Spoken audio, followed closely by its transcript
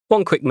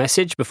One quick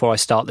message before I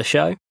start the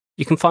show.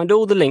 You can find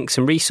all the links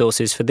and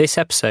resources for this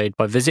episode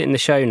by visiting the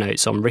show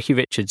notes on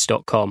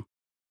rickyrichards.com.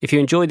 If you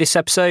enjoyed this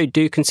episode,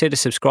 do consider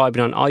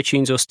subscribing on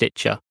iTunes or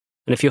Stitcher.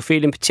 And if you're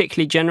feeling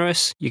particularly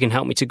generous, you can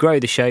help me to grow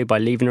the show by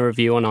leaving a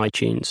review on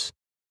iTunes.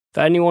 For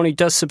anyone who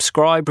does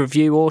subscribe,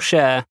 review or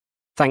share,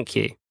 thank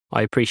you.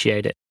 I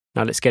appreciate it.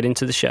 Now let's get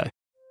into the show.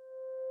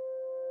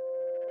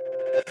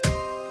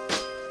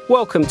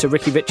 Welcome to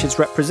Ricky Richards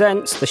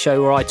Represents, the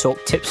show where I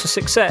talk tips for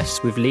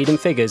success with leading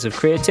figures of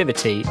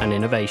creativity and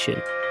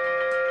innovation.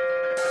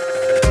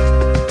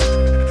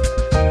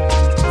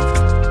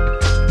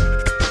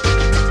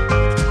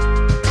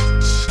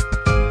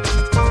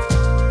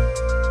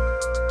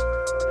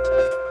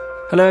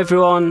 Hello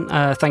everyone,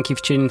 thank you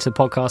for tuning to the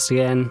podcast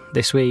again.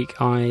 This week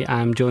I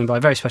am joined by a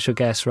very special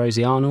guest,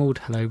 Rosie Arnold.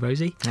 Hello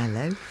Rosie.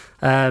 Hello.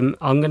 I'm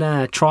going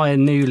to try a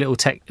new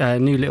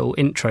little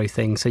intro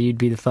thing, so you'd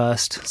be the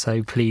first,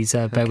 so please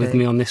bear with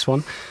me on this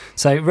one.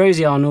 So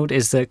Rosie Arnold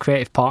is the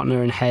creative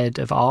partner and head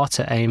of art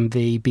at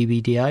AMV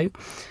BBDO,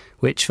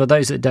 which for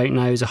those that don't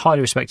know is a highly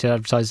respected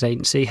advertising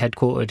agency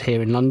headquartered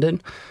here in London.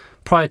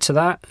 Prior to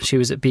that, she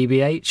was at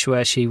BBH,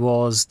 where she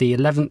was the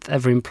 11th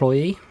ever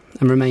employee,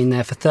 and remained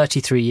there for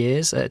 33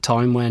 years at a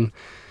time when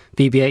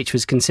BBH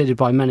was considered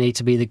by many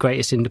to be the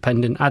greatest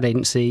independent ad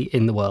agency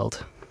in the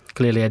world.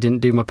 Clearly I didn't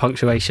do my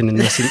punctuation in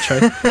this intro.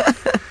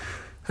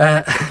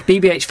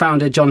 BBH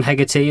founder John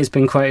Hegarty has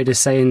been quoted as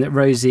saying that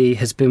Rosie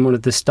has been one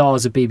of the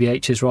stars of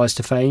BBH's rise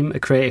to fame, a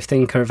creative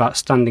thinker of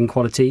outstanding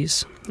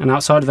qualities. And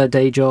outside of her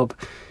day job,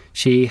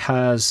 she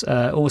has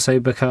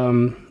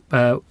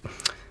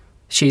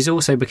She's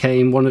the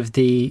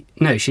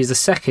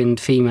second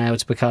female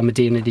to become a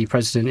D&AD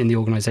president in the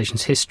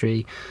organisation's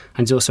history,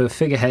 and is also a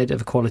figurehead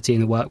of equality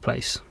in the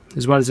workplace,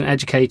 as well as an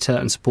educator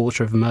and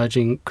supporter of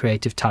emerging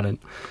creative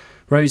talent.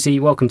 Rosie,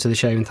 welcome to the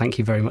show and thank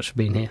you very much for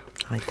being here.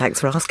 Hi, thanks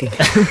for asking.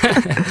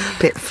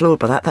 Bit floored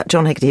by that. That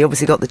John Hegarty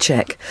obviously got the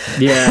cheque.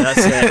 Yeah,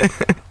 that's it.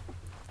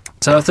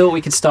 So I thought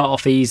we could start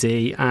off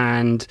easy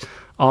and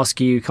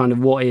ask you kind of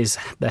what is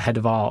the head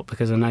of art,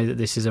 because I know that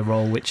this is a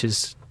role which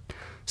is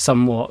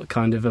somewhat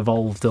kind of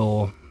evolved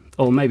or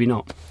maybe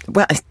not.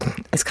 Well,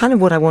 it's kind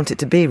of what I want it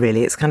to be,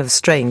 really. It's kind of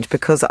strange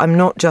because I'm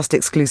not just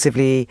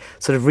exclusively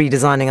sort of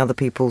redesigning other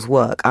people's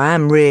work. I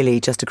am really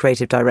just a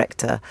creative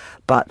director,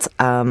 but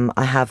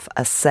I have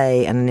a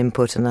say and an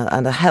input and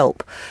a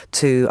help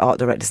to art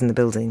directors in the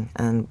building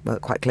and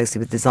work quite closely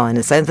with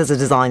designers. So if there's a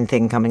design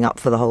thing coming up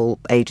for the whole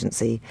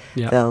agency,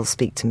 they'll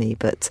speak to me.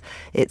 But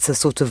it's a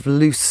sort of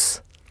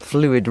loose,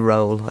 fluid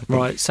role, I think.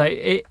 Right, so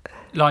it...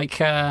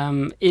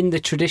 in the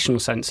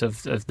traditional sense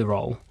of the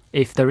role,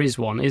 if there is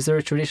one, is there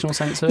a traditional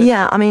sense of it?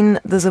 Yeah, I mean,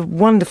 there's a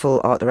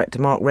wonderful art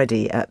director, Mark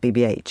Reddy, at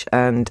BBH,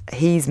 and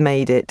he's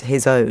made it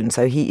his own.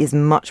 So he is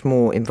much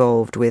more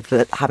involved with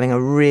having a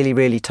really,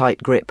 really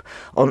tight grip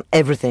on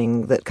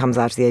everything that comes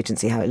out of the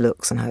agency, how it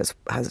looks and how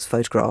it's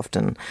photographed.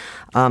 And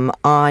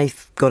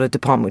I've got a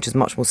department which is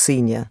much more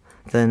senior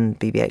than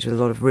BBH, with a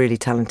lot of really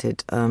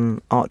talented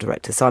art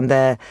directors. So I'm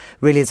there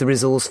really as a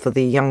resource for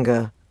the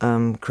younger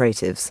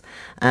creatives,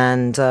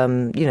 and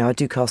I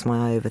do cast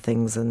my eye over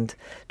things and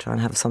try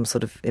and have some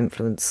sort of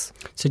influence.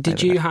 So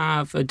did you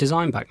have a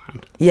design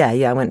background? Yeah,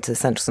 I went to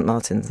Central St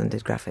Martin's and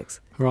did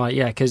graphics. Right,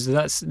 yeah, because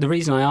that's the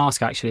reason I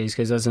ask actually, is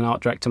because as an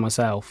art director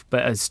myself,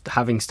 but as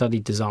having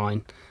studied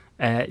design,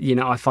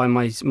 I find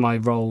my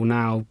role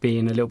now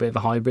being a little bit of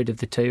a hybrid of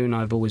the two, and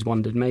I've always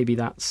wondered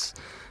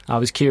I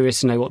was curious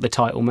to know what the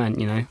title meant,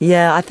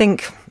 Yeah, I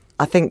think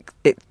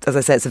it, as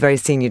I say, it's a very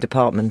senior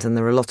department and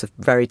there are a lot of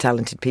very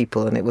talented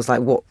people, and it was like,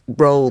 what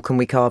role can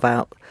we carve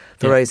out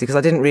for Rosie?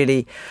 Because there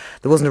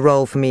wasn't a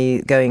role for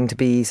me going to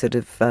be sort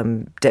of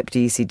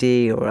deputy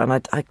ECD,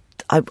 and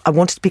I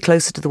wanted to be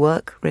closer to the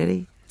work,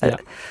 really. Yeah.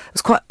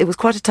 It was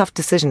quite a tough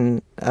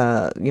decision,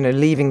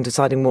 leaving,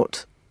 deciding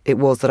what it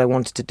was that I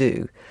wanted to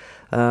do,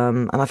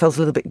 and I felt a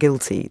little bit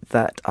guilty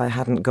that I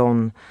hadn't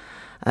gone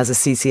as a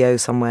CCO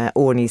somewhere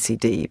or an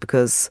ECD,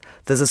 because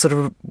there's a sort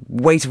of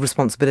weight of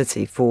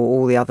responsibility for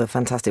all the other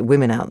fantastic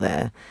women out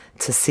there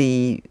to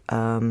see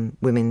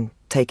women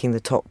taking the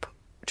top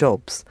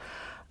jobs.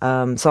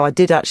 So I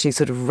did actually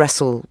sort of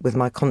wrestle with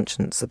my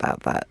conscience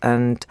about that,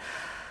 and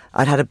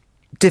I'd had a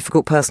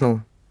difficult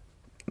personal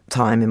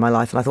time in my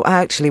life, and I thought,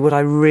 actually, what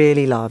I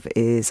really love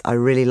the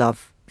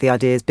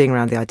ideas, being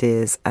around the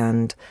ideas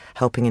and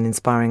helping and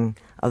inspiring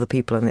other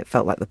people, and it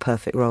felt like the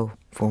perfect role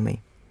for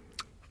me.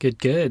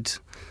 Good.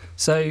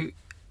 So,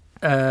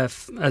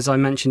 as I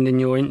mentioned in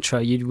your intro,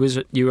 you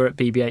were at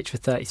BBH for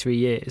 33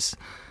 years,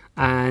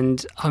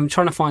 and I'm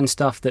trying to find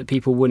stuff that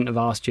people wouldn't have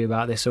asked you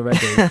about this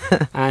already.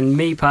 And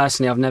me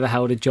personally, I've never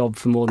held a job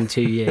for more than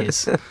 2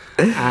 years,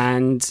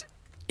 and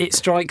it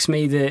strikes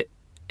me that,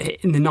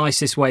 in the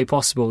nicest way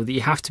possible, that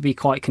you have to be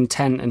quite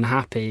content and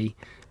happy,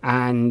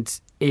 and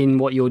in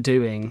what you're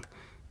doing,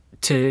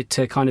 to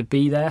kind of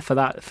be there for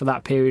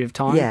that period of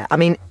time. Yeah, I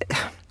mean,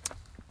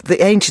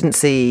 the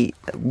agency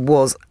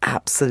was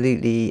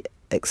absolutely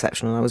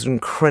exceptional. I was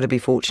incredibly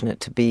fortunate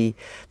to be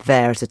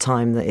there at a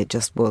time that it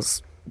just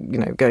was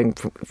going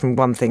from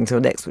one thing to the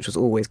next, which was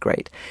always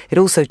great. It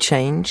also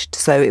changed,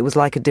 so it was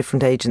like a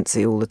different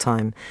agency all the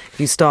time.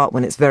 You start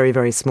when it's very,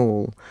 very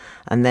small,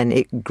 and then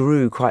it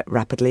grew quite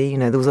rapidly.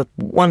 There was a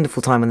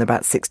wonderful time when there were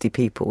about 60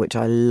 people, which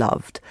I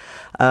loved.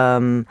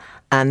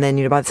 And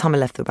then, by the time I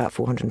left, there were about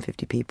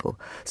 450 people.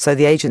 So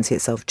the agency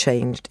itself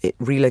changed. It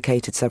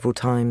relocated several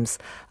times.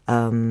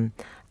 And,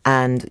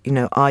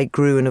 I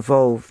grew and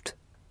evolved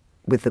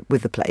with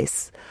the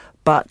place.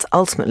 But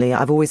ultimately,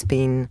 I've always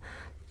been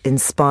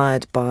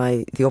inspired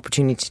by the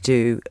opportunity to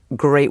do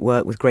great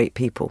work with great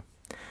people.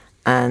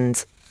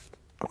 And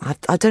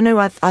I don't know,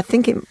 I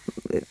think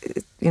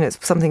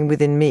it's something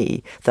within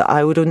me that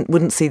I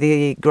wouldn't see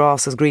the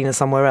grass as greener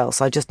somewhere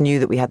else. I just knew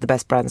that we had the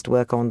best brands to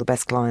work on, the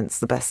best clients,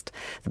 the best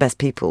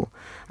people,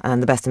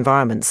 and the best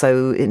environment.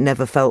 So it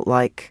never felt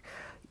like,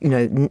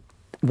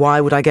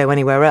 why would I go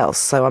anywhere else?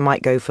 So I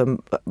might go for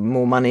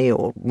more money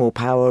or more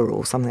power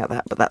or something like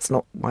that, but that's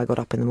not why I got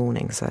up in the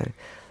morning. So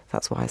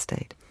that's why I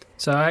stayed.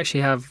 So I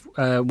actually have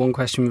one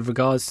question with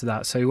regards to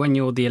that. So when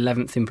you're the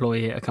 11th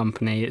employee at a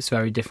company, it's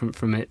very different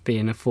from it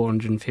being a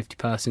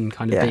 450-person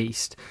kind of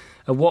beast.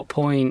 At what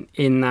point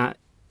in that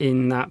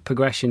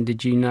progression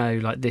did you know,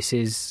 like, this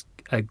is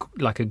going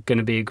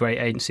to be a great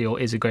agency or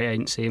is a great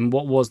agency? And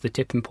what was the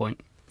tipping point?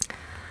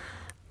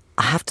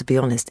 I have to be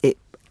honest,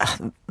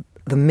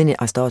 the minute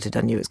I started,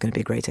 I knew it was going to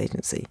be a great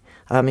agency.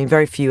 I mean,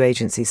 very few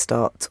agencies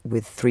start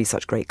with 3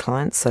 such great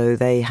clients. So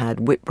they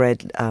had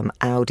Whitbread,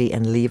 Audi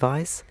and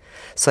Levi's.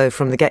 So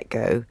from the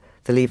get-go,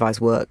 the Levi's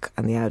work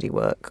and the Audi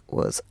work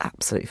was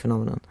absolutely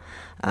phenomenal.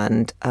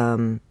 And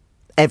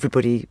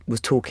everybody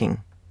was talking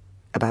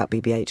about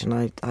BBH,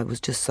 and I was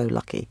just so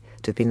lucky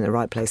to have been in the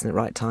right place in the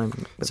right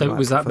time. So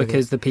was that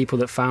because the people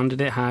that founded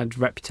it had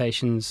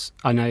reputations?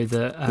 I know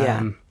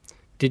that...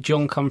 Did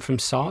John come from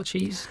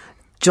Saatchi's?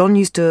 John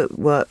used to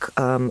work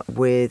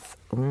with...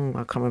 I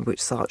can't remember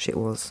which Saatchi it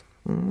was.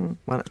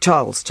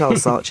 Charles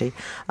Saatchi.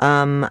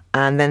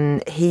 And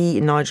then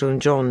Nigel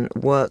and John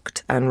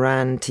worked and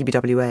ran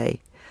TBWA,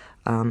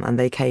 and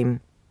they came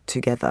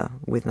together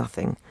with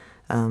nothing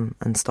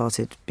and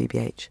started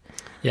BBH.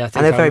 Yeah,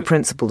 and they're very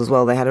principled as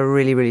well. They had a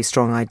really, really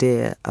strong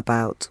idea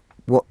about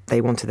what they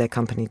wanted their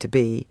company to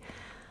be.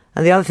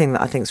 And the other thing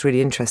that I think is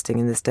really interesting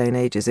in this day and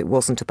age is it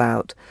wasn't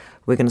about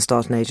we're going to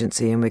start an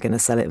agency and we're going to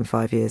sell it in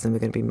 5 years and we're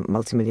going to be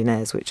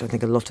multimillionaires, which I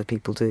think a lot of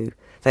people do.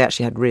 They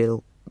actually had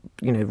real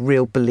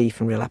belief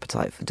and real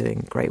appetite for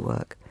doing great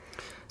work.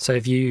 So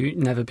have you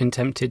never been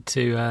tempted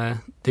to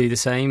do the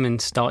same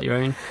and start your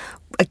own?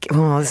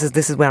 Well,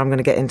 this is where I'm going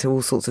to get into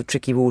all sorts of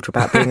tricky water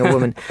about being a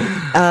woman.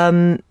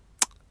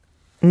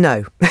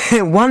 No.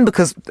 One,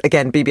 because,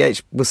 again,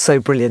 BBH was so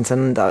brilliant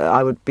and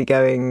I would be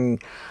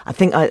going... I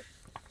think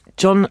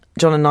John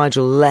and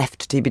Nigel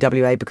left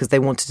TBWA because they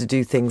wanted to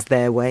do things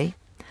their way.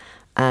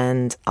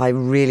 And I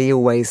really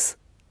always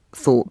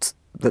thought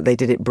that they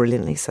did it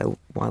brilliantly, so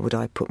why would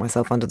I put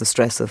myself under the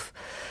stress of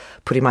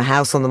putting my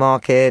house on the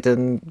market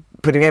and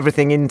putting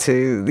everything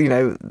into,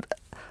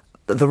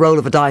 the roll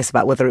of a dice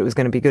about whether it was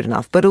going to be good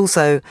enough. But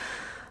also,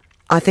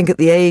 I think at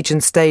the age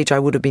and stage I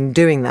would have been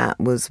doing that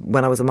was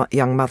when I was a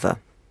young mother.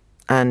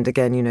 And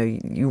again,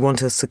 you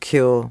want a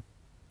secure,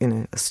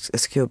 a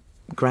secure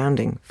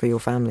grounding for your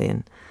family.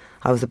 And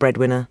I was the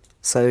breadwinner,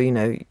 so,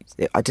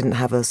 I didn't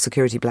have a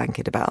security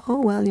blanket about,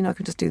 I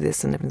can just do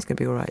this and everything's going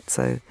to be all right.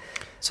 So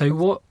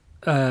what...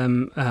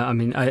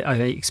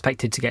 I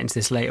expected to get into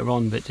this later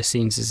on, but it just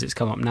seems as it's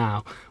come up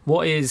now.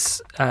 What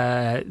is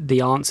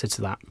the answer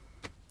to that?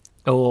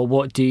 Or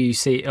what do you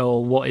see,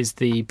 or what is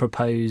the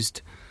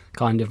proposed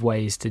kind of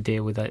ways to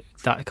deal with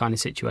that kind of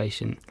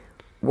situation?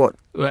 What?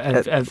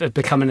 Of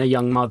becoming a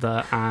young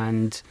mother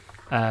and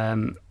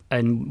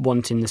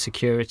wanting the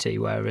security,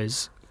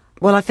 whereas...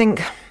 Well, I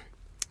think...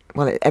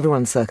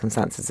 everyone's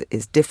circumstances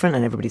is different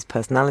and everybody's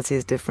personality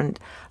is different.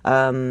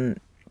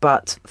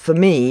 But for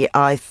me,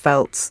 I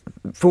felt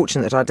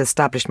fortunate that I'd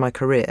established my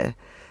career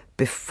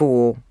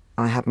before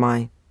I had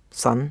my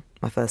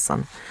first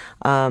son.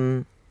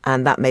 And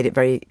that made it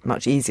very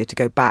much easier to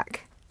go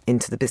back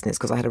into the business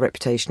because I had a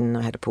reputation,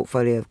 I had a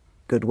portfolio of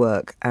good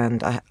work,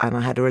 and I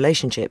had a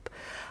relationship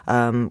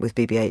with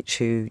BBH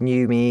who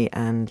knew me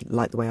and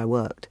liked the way I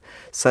worked.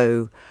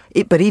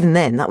 But even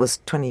then, that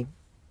was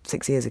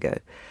 26 years ago,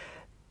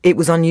 it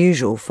was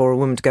unusual for a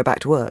woman to go back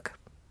to work.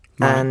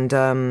 Right.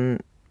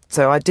 And...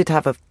 So I did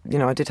have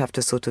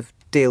to sort of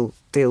deal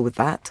with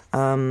that.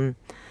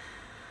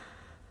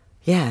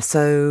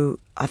 So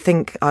I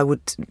think I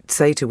would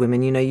say to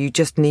women, you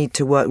just need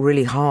to work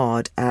really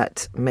hard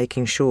at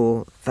making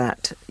sure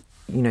that,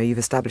 you've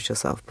established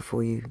yourself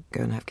before you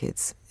go and have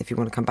kids, if you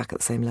want to come back at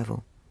the same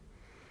level.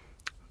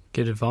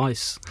 Good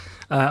advice.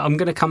 I'm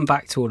going to come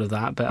back to all of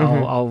that, but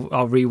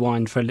I'll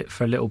rewind for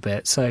a little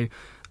bit. So,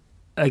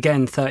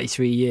 again,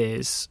 33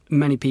 years.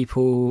 Many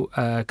people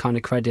kind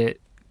of credit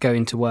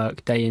going to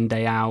work day in,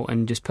 day out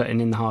and just putting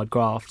in the hard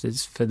graft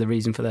as for the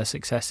reason for their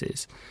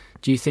successes.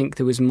 Do you think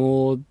there was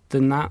more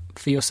than that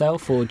for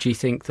yourself, or do you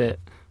think that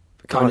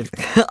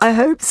I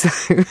hope so.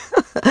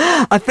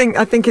 I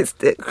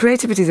think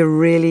creativity is a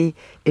really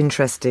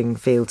interesting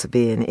field to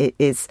be in. It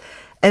is,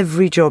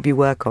 every job you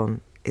work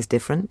on is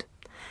different.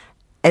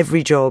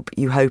 Every job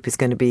you hope is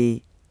going to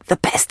be the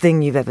best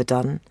thing you've ever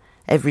done.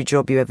 Every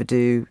job you ever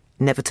do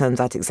never turns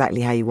out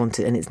exactly how you want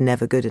it, and it's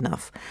never good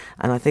enough.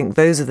 And I think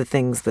those are the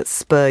things that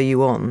spur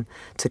you on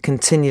to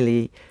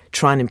continually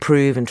try and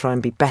improve and try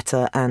and be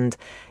better. And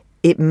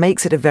it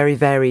makes it a very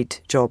varied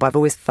job. I've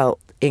always felt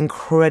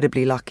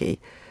incredibly lucky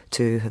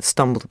to have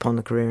stumbled upon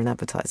a career in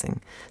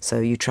advertising. So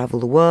you travel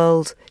the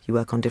world, you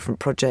work on different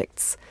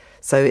projects.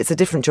 So it's a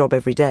different job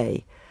every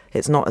day.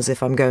 It's not as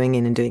if I'm going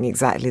in and doing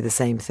exactly the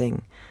same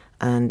thing.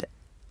 And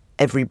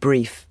every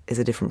brief is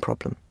a different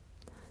problem.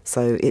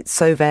 So it's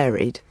so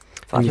varied.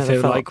 And you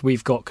feel like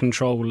we've got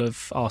control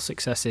of our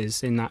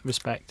successes in that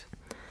respect?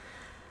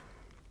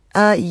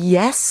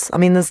 Yes. I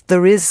mean,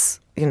 there is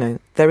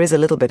a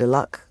little bit of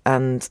luck,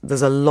 and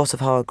there's a lot of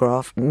hard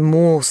graft,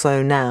 more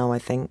so now, I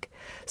think.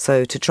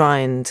 So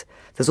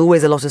there's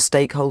always a lot of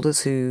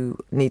stakeholders who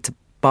need to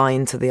buy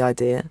into the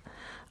idea.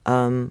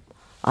 I'm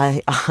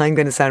going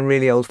to sound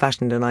really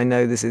old-fashioned, and I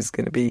know this is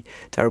going to be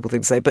a terrible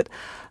thing to say, but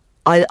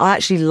I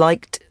actually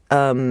liked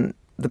the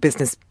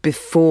business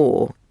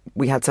before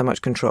we had so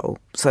much control.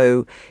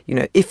 So,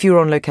 if you were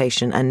on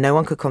location and no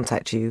one could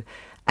contact you,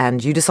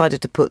 and you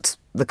decided to put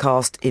the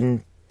cast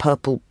in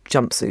purple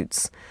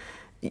jumpsuits,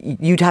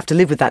 you'd have to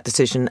live with that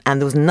decision,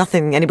 and there was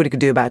nothing anybody could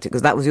do about it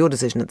because that was your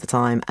decision at the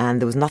time, and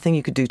there was nothing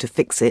you could do to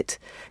fix it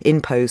in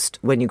post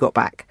when you got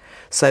back.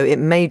 So it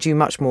made you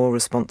much more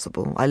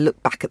responsible. I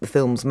look back at the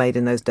films made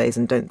in those days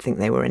and don't think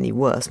they were any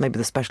worse. Maybe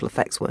the special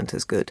effects weren't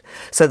as good.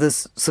 So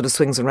there's sort of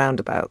swings and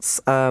roundabouts.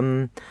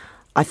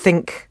 I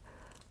think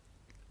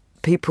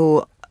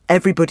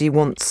everybody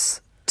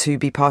wants to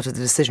be part of the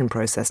decision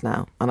process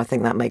now, and I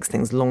think that makes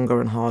things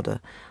longer and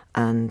harder.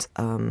 And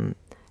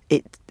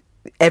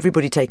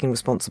everybody taking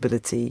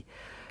responsibility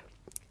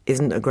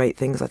isn't a great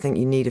thing, because I think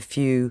you need a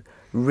few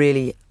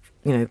really,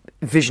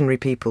 visionary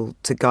people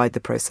to guide the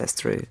process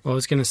through. Well, I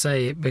was going to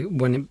say,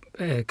 when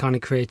kind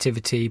of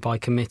creativity by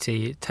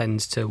committee, it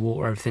tends to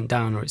water everything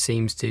down, or it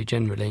seems to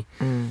generally.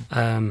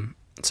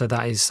 So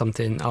that is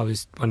something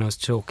when I was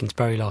talking to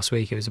Barry last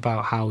week, it was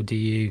about how do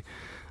you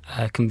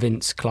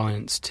convince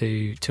clients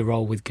to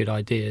roll with good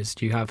ideas.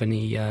 Do you have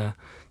any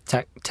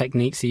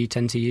techniques that you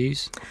tend to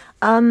use?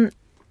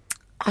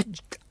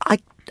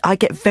 I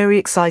get very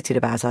excited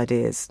about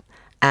ideas,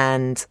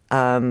 and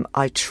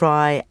I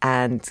try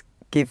and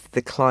give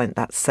the client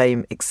that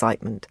same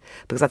excitement,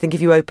 because I think if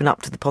you open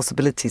up to the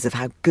possibilities of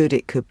how good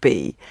it could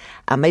be,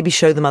 and maybe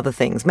show them other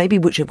things, maybe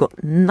which have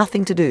got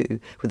nothing to do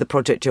with the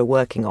project you're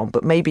working on,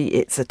 but maybe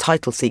it's a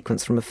title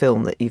sequence from a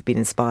film that you've been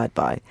inspired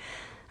by,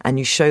 and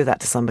you show that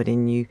to somebody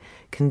and you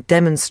can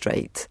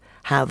demonstrate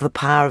how the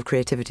power of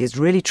creativity has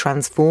really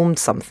transformed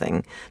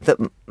something that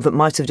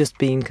might have just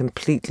been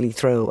completely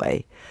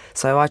throwaway.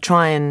 So I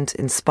try and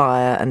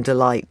inspire and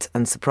delight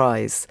and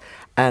surprise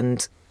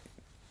and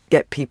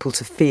get people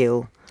to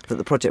feel that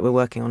the project we're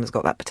working on has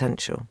got that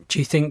potential. Do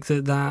you think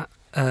that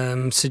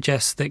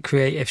suggests that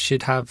creatives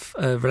should have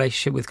a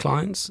relationship with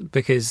clients,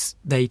 because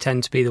they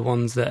tend to be the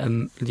ones that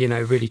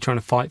are really trying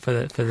to fight for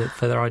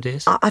their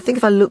ideas? I think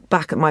if I look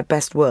back at my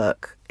best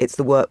work, it's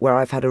the work where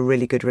I've had a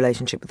really good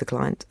relationship with the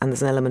client, and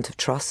there's an element of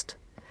trust,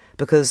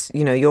 because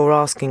you're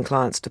asking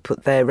clients to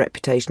put their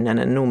reputation and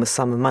an enormous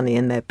sum of money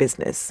in their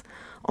business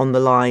on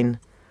the line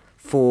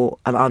for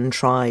an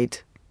untried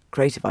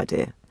creative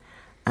idea.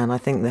 And I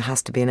think there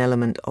has to be an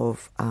element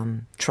of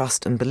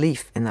trust and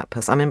belief in that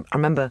person. I mean, I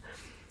remember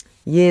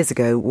years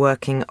ago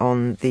working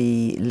on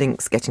the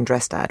Lynx Getting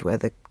Dressed ad, where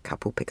the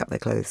couple pick up their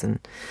clothes, and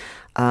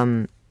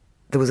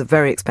there was a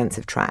very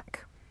expensive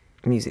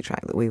music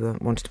track that we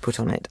wanted to put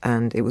on it,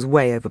 and it was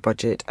way over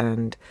budget.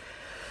 And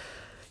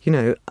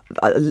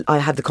I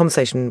had the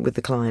conversation with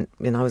the client,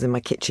 and I was in my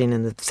kitchen,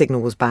 and the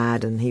signal was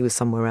bad, and he was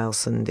somewhere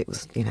else, and it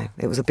was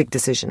a big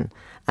decision.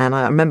 And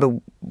I remember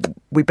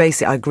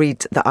I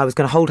agreed that I was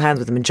going to hold hands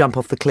with him and jump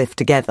off the cliff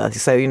together.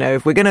 So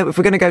if we're going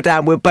to go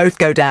down, we'll both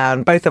go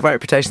down. Both of our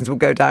reputations will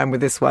go down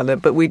with this one.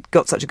 But we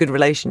got such a good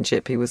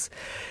relationship. He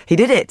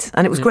did it,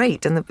 and it was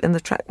great, and the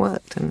track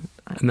worked. And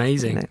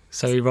amazing.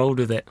 So he rolled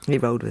with it. He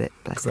rolled with it.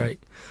 Bless him.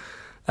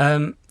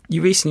 Great.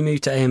 You recently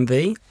moved to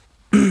AMV.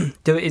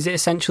 Is it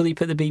essential you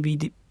put the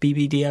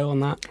BBDO on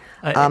that?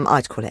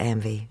 I'd call it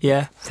AMV.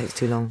 Yeah. It takes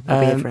too long.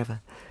 I'll be here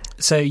forever.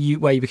 So you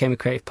became a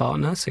creative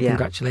partner, so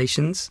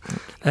congratulations.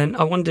 And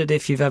I wondered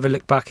if you've ever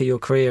looked back at your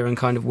career and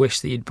kind of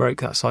wished that you'd broke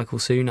that cycle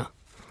sooner.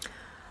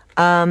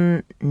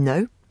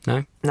 No.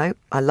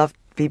 I loved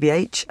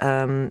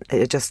BBH.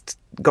 It just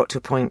got to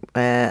a point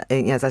where,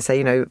 as I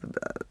say,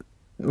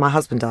 my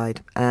husband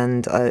died,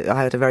 and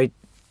I had a very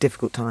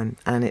difficult time,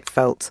 and it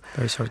felt...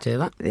 Very sorry to hear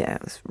that. Yeah,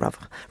 it was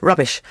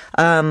rubbish.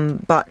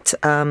 But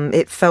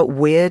it felt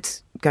weird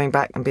going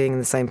back and being in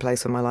the same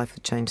place where my life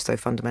had changed so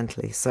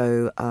fundamentally.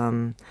 So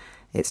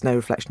it's no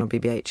reflection on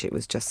BBH. It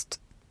was just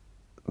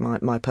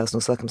my personal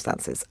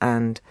circumstances.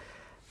 And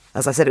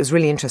as I said, it was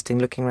really interesting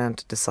looking around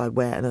to decide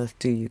where on earth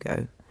do you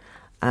go.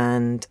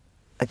 And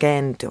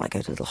again, do I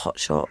go to a little hot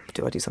shop?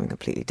 Do I do something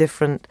completely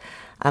different?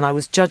 And I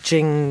was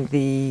judging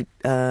the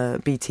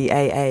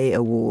BTAA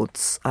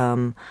awards,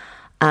 and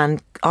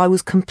I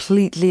was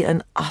completely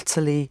and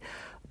utterly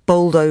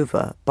bowled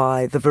over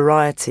by the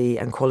variety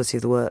and quality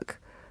of the work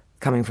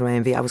coming from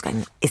AMV. I was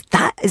going, is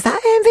that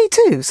AMV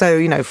too? So,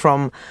 you know,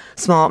 from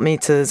smart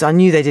meters, I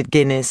knew they did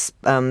Guinness,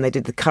 they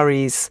did the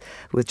Currys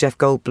with Jeff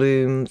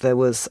Goldblum, there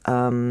was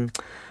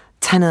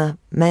Tenor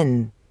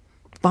Men.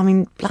 I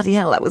mean, bloody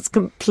hell, that was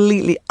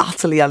completely,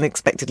 utterly,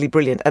 unexpectedly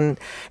brilliant. And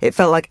it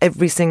felt like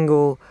every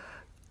single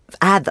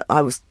ad that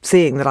I was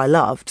seeing that I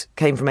loved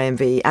came from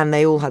AMV, and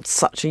they all had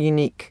such a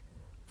unique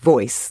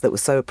voice that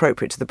was so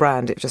appropriate to the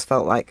brand. It just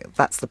felt like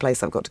that's the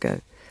place I've got to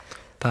go.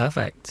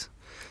 Perfect.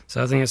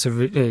 So I think it's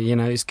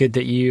it's good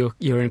that you're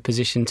in a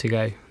position to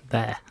go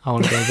there. I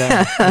want to go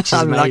there, which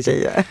is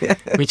amazing. Lucky, yeah.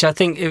 Which I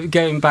think,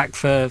 going back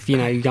for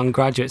young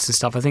graduates and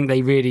stuff, I think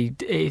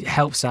it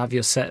helps to have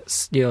your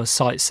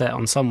sights set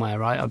on somewhere,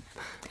 right?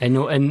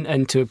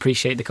 And to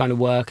appreciate the kind of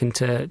work, and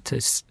to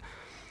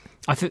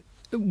I think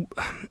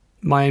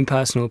my own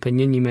personal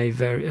opinion, you may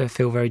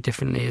feel very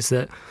differently, is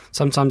that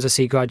sometimes I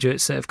see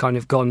graduates that have kind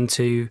of gone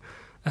to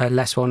a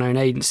less well-known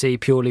agency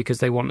purely because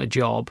they want a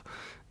job.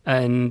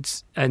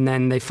 And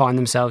then they find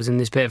themselves in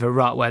this bit of a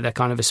rut where they're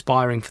kind of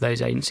aspiring for those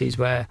agencies,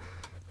 where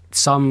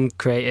some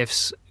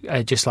creatives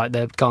are just like,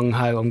 they're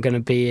gung-ho, I'm going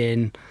to be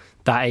in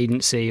that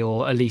agency,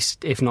 or at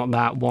least, if not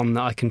that, one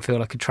that I can feel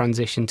like a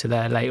transition to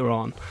there later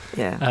on.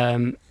 Yeah.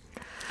 And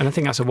I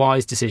think that's a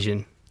wise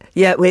decision.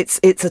 Yeah, it's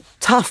a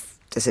tough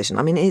decision.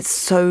 I mean, it's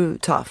so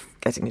tough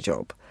getting a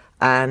job.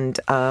 And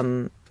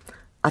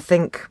I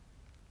think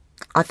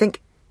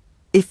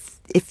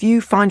if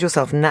you find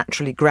yourself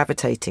naturally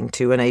gravitating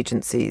to an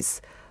agency's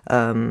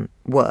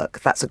work,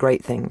 that's a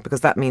great thing,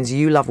 because that means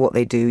you love what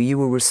they do, you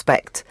will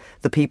respect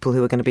the people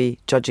who are going to be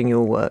judging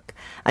your work,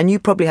 and you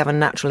probably have a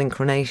natural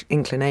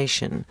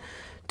inclination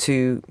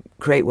to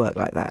create work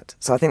like that.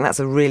 So I think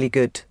that's a really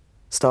good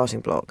starting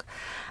block.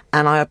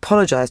 And I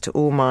apologise to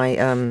all my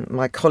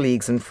my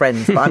colleagues and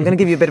friends, but I'm going to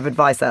give you a bit of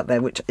advice out there,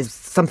 which is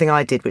something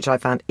I did, which I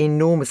found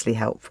enormously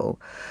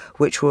helpful,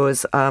 which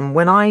was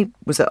when I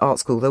was at art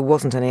school, there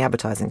wasn't any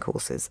advertising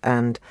courses.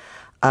 And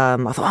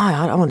I thought,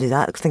 I want to do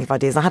that, think of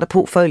ideas. I had a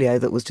portfolio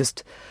that was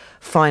just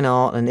fine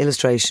art and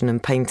illustration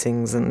and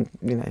paintings, and,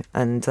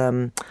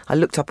 I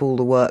looked up all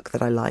the work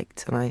that I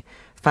liked, and I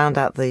found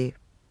out the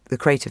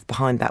creative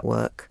behind that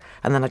work,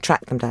 and then I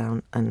tracked them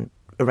down and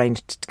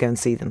arranged to go and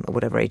see them at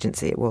whatever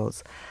agency it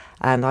was.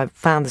 And I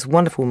found this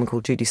wonderful woman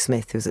called Judy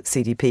Smith, who was at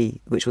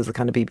CDP, which was the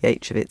kind of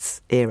BBH of its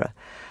era.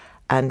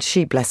 And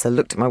she, bless her,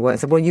 looked at my work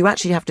and said, well, you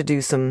actually have to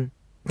do some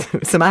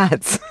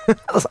ads.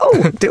 I was,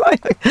 do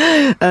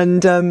I?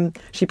 And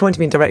she pointed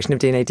me in the direction of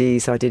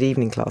D&AD, so I did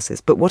evening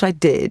classes. But what I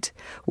did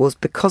was,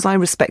 because I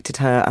respected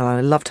her and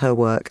I loved her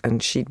work,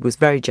 and she was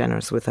very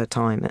generous with her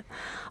time,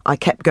 I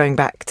kept going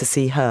back to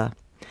see her.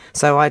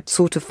 So I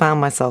sort of found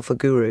myself a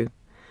guru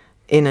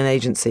in an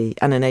agency,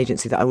 and an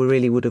agency that I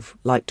really would have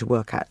liked to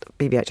work at.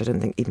 BBH, I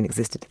don't think, even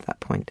existed at that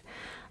point.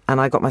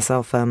 And I got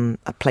myself a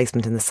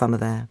placement in the summer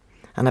there,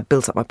 and I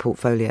built up my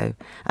portfolio.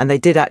 And they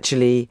did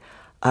actually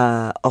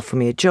offer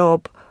me a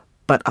job,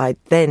 but I'd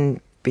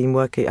then been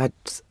working, I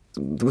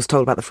was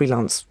told about the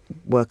freelance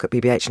work at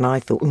BBH, and I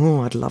thought,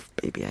 I'd love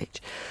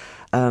BBH.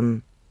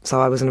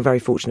 So I was in a very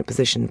fortunate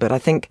position. But I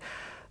think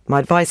my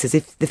advice is,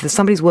 if there's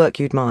somebody's work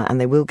you admire,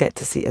 and they will get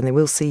to see, and they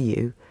will see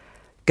you,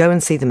 go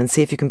and see them and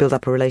see if you can build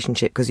up a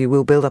relationship, because you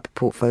will build up a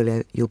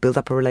portfolio, you'll build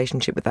up a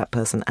relationship with that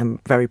person,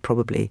 and very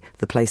probably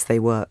the place they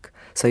work.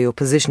 So you're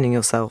positioning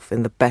yourself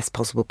in the best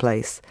possible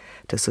place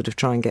to sort of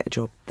try and get a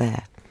job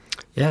there.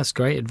 Yeah, that's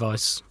great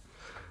advice.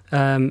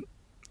 Along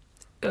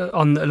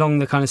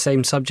the kind of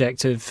same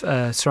subject of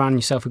surrounding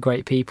yourself with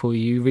great people,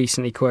 you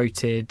recently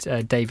quoted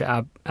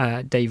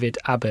David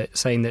Abbott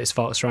saying that it's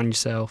vital to surround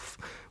yourself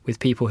with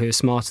people who are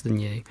smarter than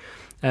you.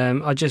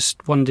 I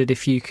just wondered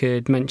if you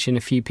could mention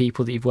a few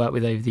people that you've worked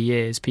with over the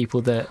years,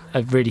 people that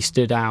have really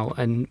stood out,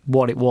 and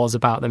what it was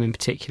about them in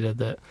particular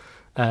that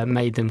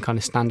made them kind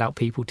of standout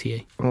people to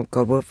you. Oh,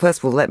 God. Well, first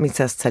of all, let me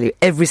just tell you,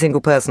 every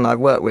single person I've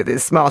worked with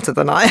is smarter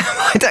than I am.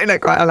 I don't know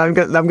quite, and I'm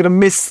going to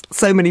miss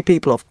so many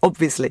people off.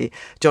 Obviously,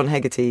 John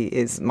Hegarty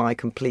is my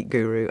complete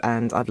guru,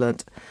 and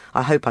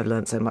I hope I've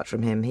learnt so much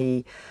from him.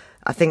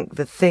 I think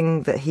the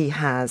thing that he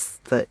has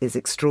that is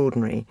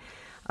extraordinary,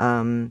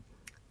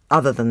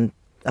 other than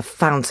a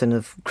fountain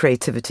of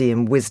creativity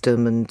and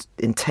wisdom and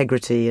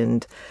integrity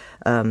and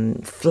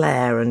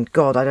flair, and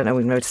God, I don't know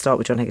even where to start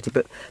with John Hegarty,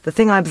 but the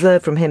thing I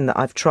observed from him that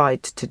I've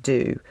tried to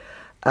do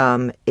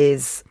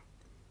is,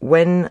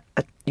 when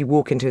you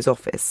walk into his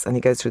office and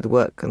he goes through the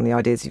work and the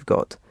ideas you've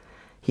got,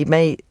 he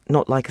may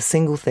not like a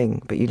single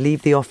thing, but you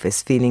leave the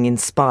office feeling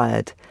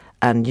inspired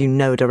and you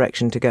know a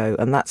direction to go,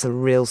 and that's a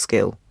real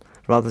skill,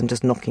 rather than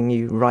just knocking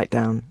you right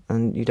down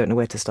and you don't know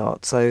where to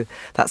start. So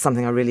that's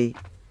something I really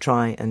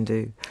try and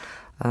do.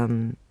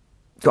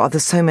 God,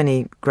 there's so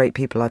many great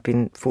people I've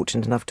been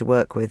fortunate enough to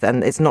work with,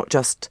 and it's not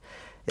just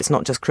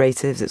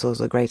creatives, it's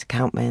also great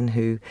account men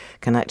who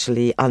can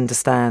actually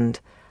understand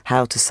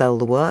how to sell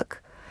the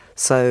work.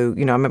 So,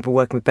 I remember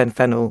working with Ben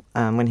Fennell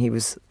when he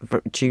was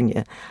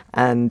junior,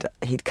 and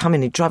he'd come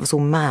in, he'd drive us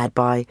all mad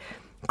by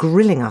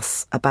grilling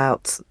us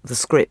about the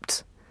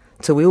script.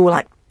 So we all were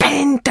like,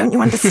 Ben, don't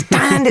you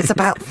understand? It's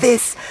about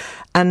this.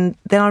 And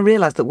then I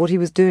realised that what he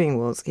was doing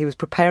was he was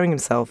preparing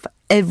himself for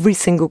every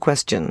single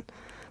question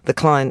the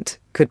client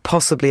could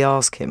possibly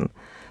ask him,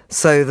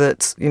 so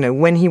that,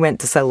 when he went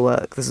to sell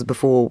work, this was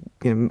before,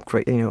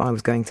 I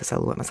was going to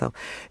sell work myself,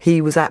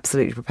 he was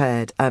absolutely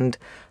prepared and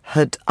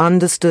had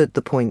understood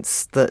the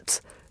points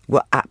that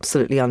were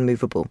absolutely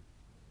unmovable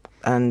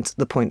and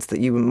the points that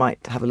you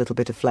might have a little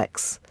bit of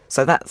flex.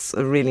 So that's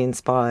a really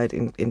inspired,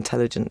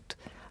 intelligent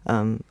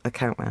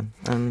account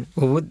man.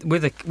 Well,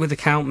 with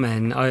account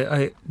men,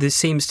 there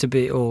seems to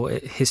be, or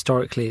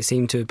historically, it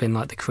seemed to have been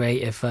like the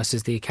creative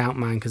versus the account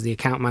man, because the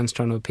account man's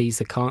trying to appease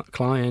the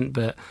client,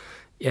 but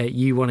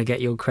you want to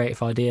get your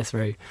creative idea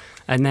through.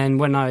 And then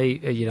when I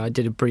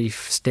did a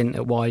brief stint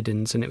at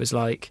Wydens, and it was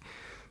like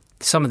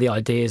some of the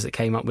ideas that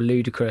came up were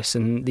ludicrous,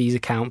 and these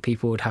account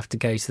people would have to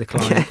go to the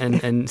client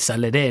and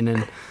sell it in.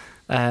 And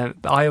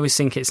I always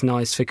think it's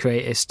nice for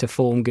creatives to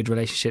form good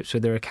relationships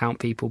with their account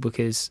people,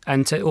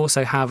 and to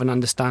also have an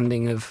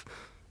understanding of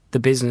the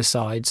business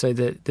side, so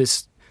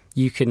that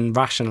you can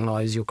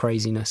rationalise your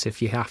craziness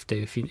if you have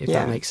to, if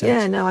that makes sense.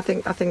 Yeah, no, I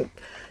think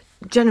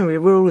generally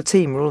we're all a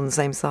team, we're all on the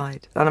same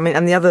side.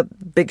 And the other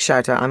big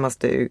shout out I must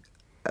do,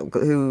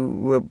 who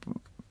were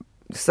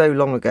so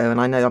long ago,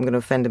 and I know I'm going to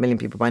offend a million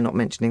people by not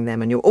mentioning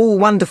them, and you're all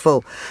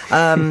wonderful,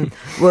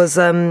 was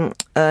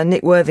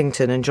Nick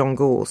Worthington and John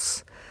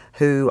Gorse,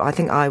 who I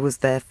think I was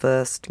their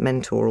first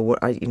mentor,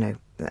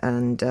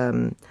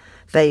 and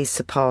they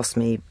surpassed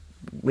me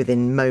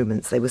within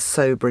moments. They were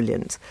so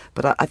brilliant.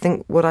 But I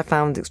think what I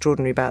found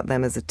extraordinary about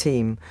them as a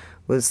team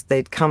was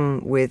they'd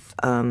come with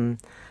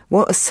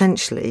what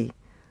essentially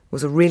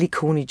was a really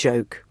corny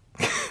joke.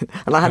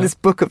 And I had this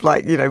book of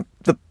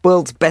the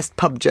world's best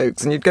pub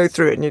jokes, and you'd go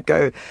through it and you'd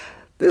go,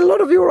 there's a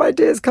lot of your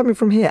ideas coming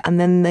from here. And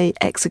then they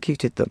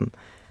executed them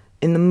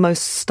in the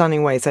most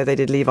stunning way. So they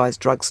did Levi's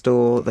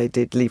Drugstore, they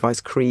did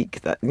Levi's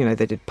Creek, they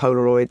did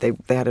Polaroid.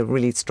 They had a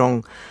really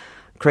strong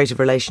creative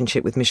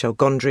relationship with Michel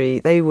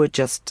Gondry. They were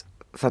just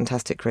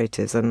fantastic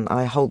creatives, and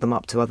I hold them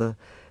up to other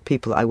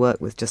people that I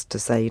work with just to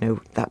say,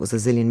 that was a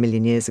zillion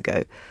million years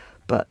ago.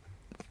 But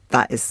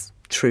that is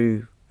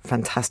true,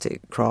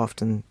 fantastic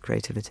craft and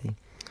creativity.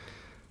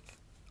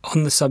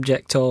 On the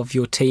subject of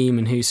your team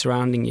and who's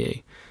surrounding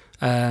you,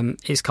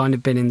 it's kind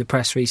of been in the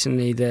press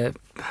recently that,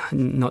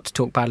 not to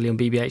talk badly on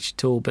BBH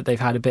at all, but they've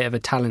had a bit of a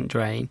talent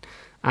drain,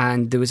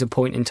 and there was a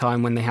point in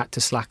time when they had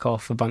to slack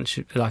off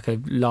a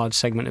large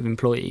segment of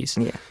employees,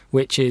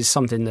 which is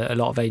something that a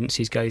lot of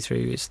agencies go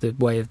through. It's the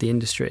way of the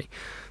industry.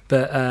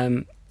 But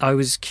I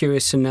was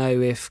curious to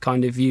know if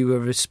kind of you were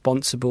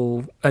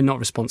responsible, not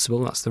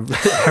responsible, that's the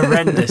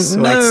horrendous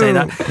way to say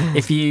that,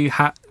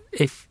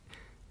 if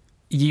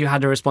you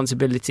had a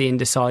responsibility in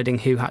deciding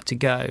who had to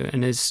go,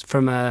 and as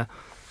from a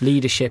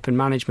leadership and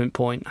management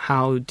point,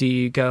 how do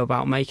you go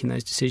about making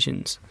those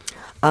decisions?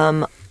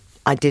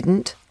 I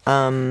didn't,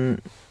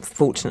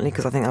 fortunately,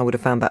 because I think I would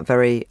have found that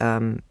very,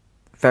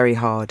 very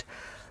hard.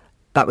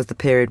 That was the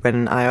period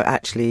when I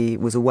actually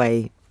was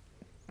away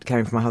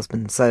caring for my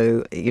husband.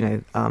 So,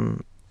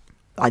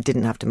 I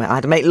didn't have to make... I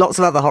had to make lots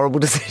of other horrible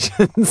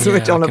decisions,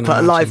 which on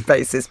a life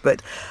basis.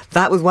 But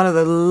that was one of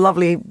the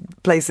lovely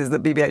places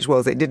that BBH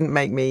was. It didn't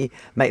make me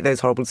make those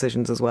horrible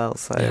decisions as well.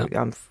 So,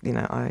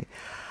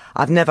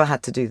 I've never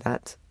had to do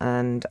that.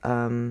 And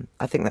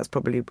I think that's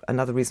probably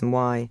another reason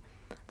why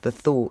the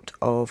thought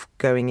of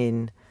going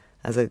in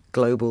as a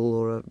global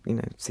or a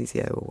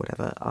CCO or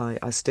whatever,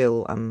 I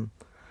still am,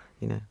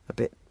 a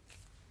bit.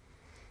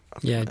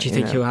 Yeah. Do you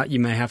think you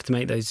may have to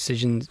make those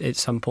decisions at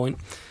some point?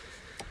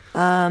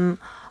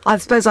 I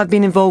suppose I've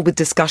been involved with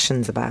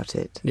discussions about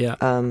it. Yeah.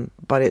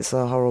 But it's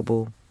a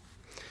horrible.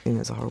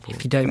 It's a horrible.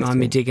 If you don't mind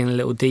me digging a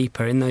little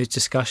deeper in those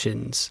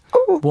discussions,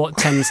 what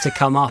tends to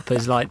come up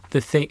as like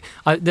the thing?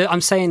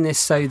 I'm saying this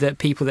so that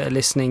people that are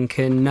listening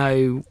can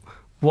know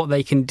what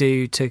they can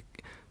do to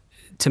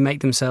make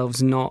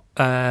themselves not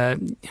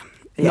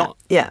vulnerable.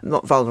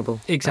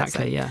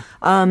 Exactly. Yeah.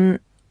 I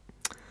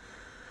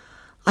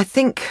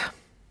think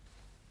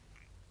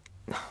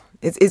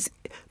it's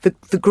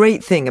the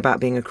great thing about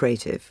being a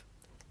creative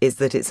is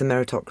that it's a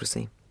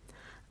meritocracy,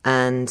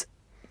 and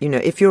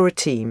if you're a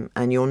team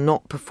and you're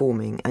not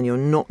performing and you're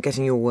not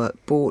getting your work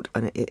bought,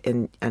 and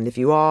if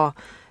you are,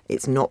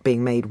 it's not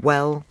being made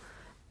well,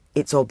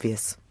 it's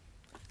obvious,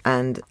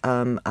 and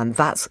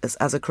that's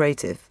as a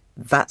creative,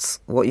 that's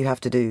what you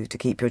have to do to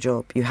keep your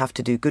job. You have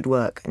to do good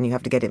work and you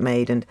have to get it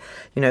made, and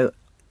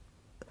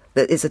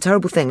it's a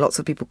terrible thing. Lots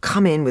of people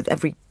come in with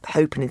every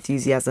hope and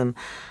enthusiasm,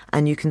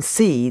 and you can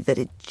see that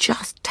it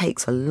just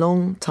takes a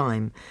long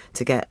time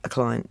to get a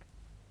client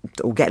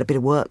or get a bit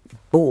of work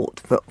bought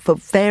for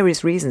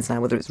various reasons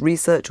now, whether it's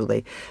research or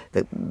the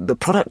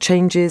product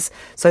changes.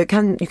 So you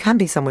can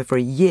be somewhere for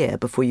a year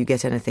before you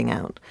get anything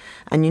out.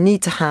 And you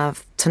need to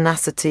have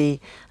tenacity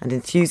and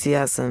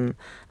enthusiasm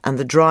and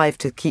the drive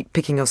to keep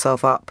picking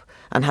yourself up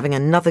and having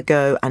another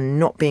go and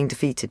not being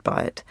defeated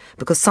by it,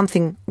 because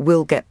something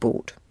will get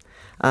bought.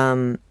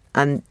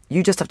 And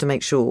you just have to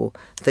make sure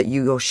that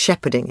you're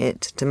shepherding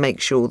it to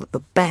make sure that the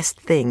best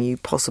thing you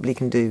possibly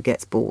can do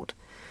gets bought.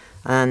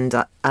 And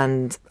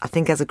I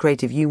think as a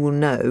creative, you will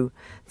know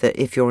that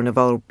if you're in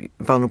a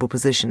vulnerable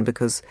position,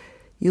 because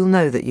you'll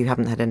know that you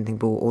haven't had anything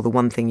bought, or the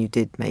one thing you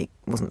did make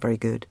wasn't very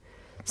good.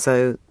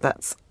 So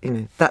that's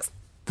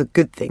the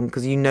good thing,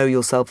 because you know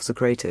yourself as a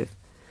creative.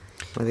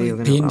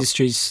 The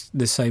industry's,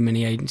 there's so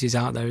many agencies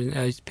out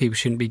there. People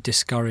shouldn't be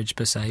discouraged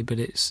per se, but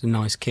it's a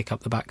nice kick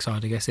up the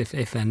backside, I guess,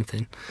 if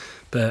anything.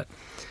 But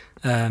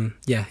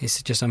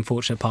it's just an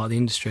unfortunate part of the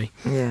industry.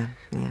 Yeah.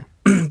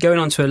 Going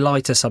on to a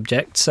lighter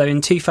subject. So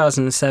in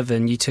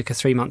 2007, you took a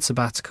 3-month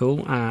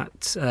sabbatical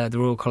at the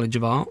Royal College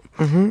of Art,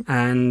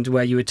 and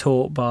where you were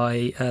taught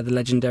by the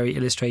legendary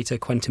illustrator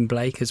Quentin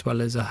Blake, as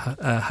well as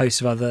a host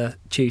of other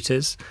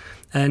tutors.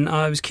 And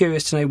I was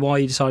curious to know why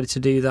you decided to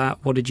do that.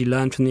 What did you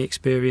learn from the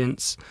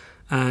experience?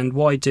 And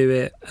why do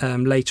it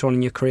later on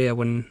in your career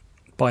when,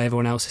 by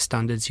everyone else's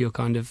standards, you're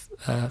kind of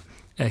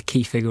a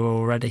key figure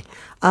already?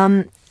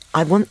 I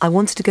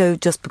wanted to go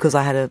just because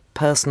I had a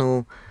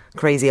personal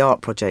crazy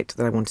art project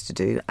that I wanted to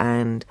do,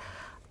 and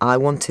I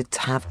wanted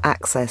to have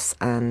access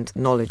and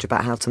knowledge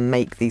about how to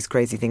make these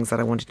crazy things that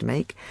I wanted to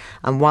make.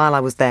 And while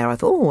I was there, I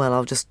thought,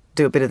 I'll just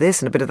do a bit of this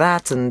and a bit of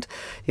that. And,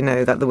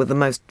 that there were the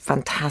most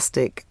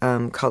fantastic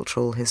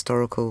cultural,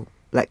 historical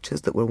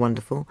lectures that were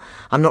wonderful.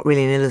 I'm not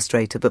really an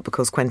illustrator, but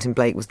because Quentin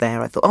Blake was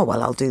there, I thought,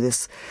 I'll do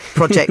this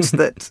project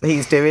that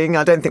he's doing.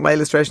 I don't think my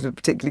illustrations were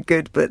particularly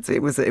good, but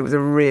it was a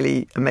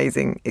really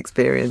amazing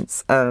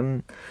experience.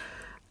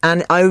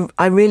 And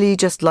I really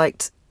just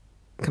liked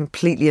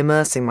completely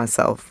immersing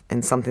myself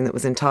in something that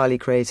was entirely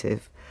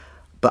creative,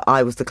 but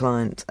I was the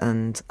client,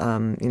 and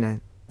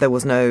there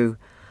was no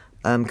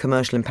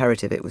commercial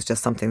imperative. It was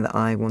just something that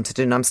I wanted to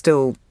do, and I'm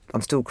still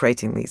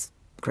creating these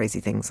crazy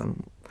things. I've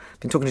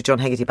been talking to John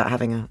Hegarty about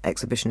having an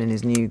exhibition in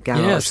his new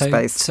garage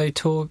space.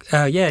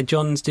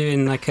 John's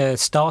doing like a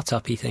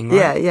start-up-y thing,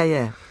 right?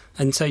 Yeah.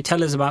 And so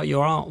tell us about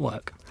your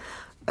artwork.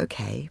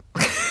 Okay.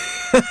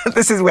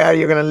 This is where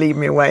you're going to lead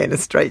me away in a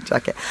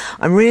straitjacket.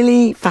 I'm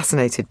really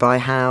fascinated by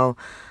how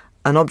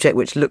an object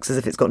which looks as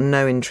if it's got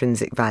no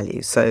intrinsic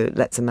value, so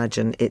let's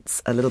imagine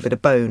it's a little bit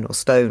of bone or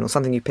stone or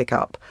something you pick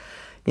up.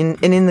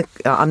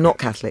 I'm not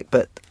Catholic,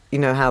 but you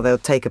know how they'll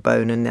take a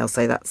bone and they'll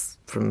say that's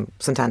from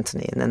St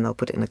Anthony, and then they'll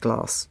put it in a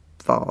glass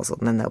vase,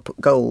 and then they'll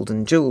put gold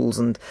and jewels,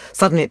 and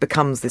suddenly it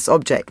becomes this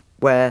object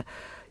where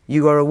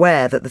you are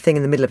aware that the thing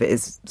in the middle of it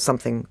is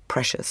something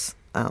precious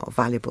or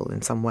valuable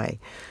in some way.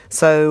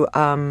 So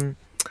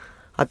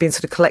I've been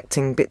sort of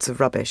collecting bits of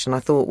rubbish, and I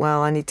thought,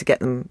 I need to get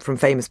them from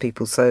famous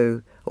people,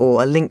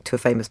 or a link to a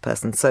famous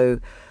person.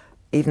 So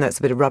even though it's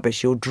a bit of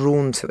rubbish, you're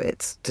drawn to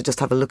it to just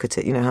have a look at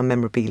it. You know how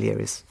memorabilia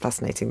is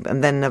fascinating.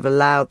 And then I've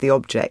allowed the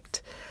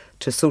object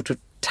to sort of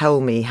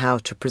tell me how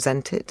to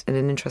present it in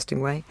an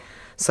interesting way.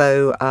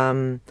 So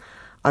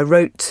I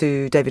wrote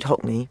to David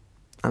Hockney,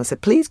 and I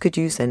said, please, could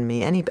you send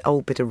me any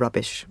old bit of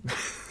rubbish?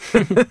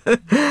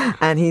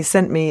 And he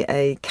sent me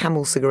a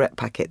Camel cigarette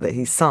packet that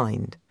he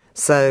signed.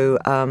 So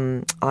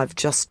I've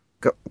just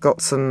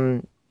got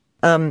some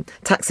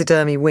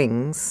taxidermy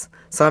wings.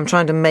 So I'm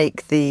trying to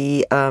make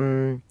the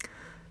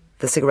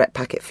cigarette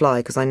packet fly,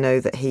 because I know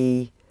that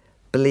he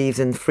believes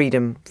in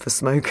freedom for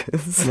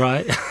smokers.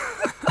 Right.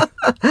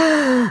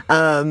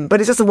 But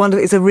it's just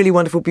it's a really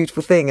wonderful,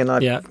 beautiful thing. And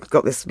I've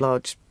got this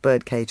large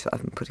bird cage that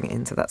I've been putting it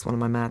in. So that's one of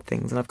my mad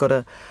things. And I've got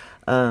a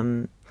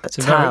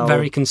very,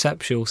 very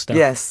conceptual stuff.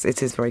 Yes,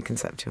 it is very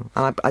conceptual.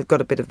 And I've got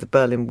a bit of the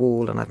Berlin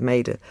Wall, and I've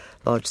made a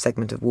large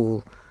segment of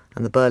wall,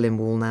 and the Berlin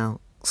Wall now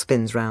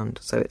spins round,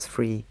 so it's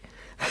free.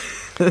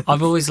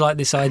 I've always liked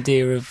this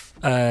idea of,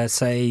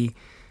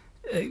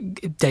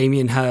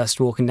 Damien Hirst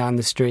walking down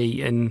the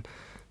street and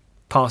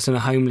passing a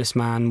homeless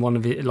man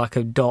like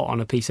a dot on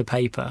a piece of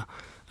paper,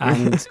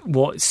 and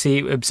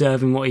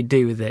observing what he'd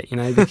do with it,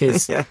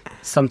 because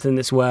something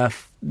that's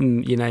worth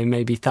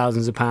maybe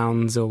thousands of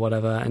pounds or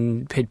whatever,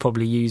 and he'd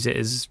probably use it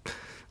as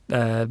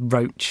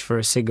roach for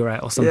a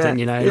cigarette or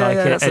something.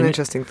 That's an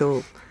interesting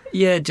thought.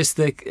 Yeah, just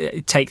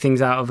take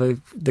things out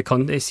of the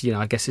context.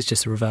 I guess it's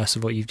just the reverse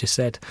of what you've just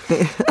said.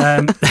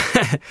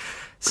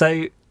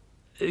 So,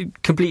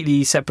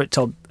 completely separate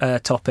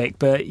topic,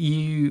 but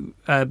you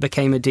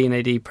became a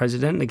D&AD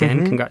president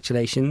again.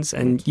 Congratulations!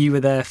 And you were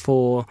there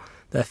for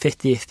the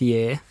 50th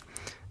year.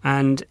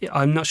 And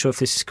I'm not sure if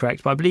this is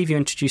correct, but I believe you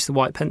introduced the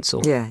white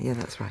pencil. Yeah,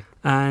 that's right.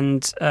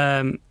 And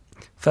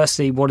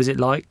firstly, what is it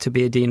like to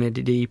be a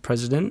D&AD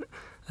president?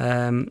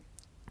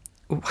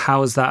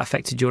 How has that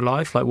affected your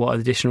life? Like, what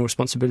additional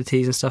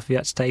responsibilities and stuff you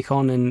had to take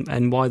on,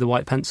 and why the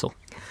white pencil?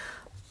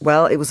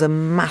 Well, it was a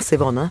massive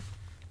honour.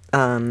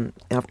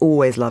 I've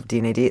always loved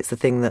D&AD. It's the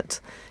thing that,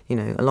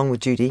 along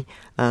with Judy,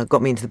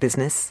 got me into the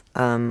business.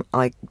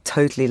 I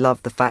totally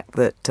love the fact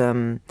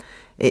that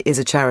it is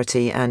a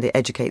charity and it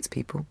educates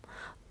people.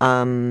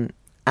 And,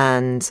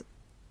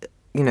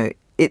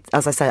 it,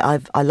 as I say,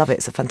 I love it.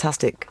 It's a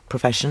fantastic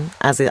profession,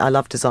 I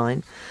love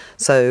design.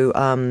 So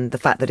the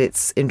fact that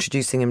it's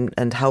introducing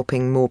and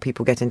helping more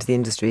people get into the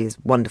industry is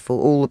wonderful.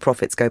 All the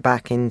profits go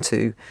back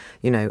into,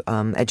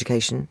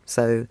 education.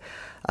 So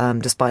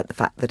despite the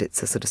fact that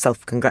it's a sort of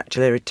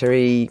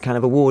self-congratulatory kind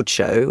of award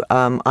show,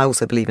 I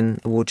also believe in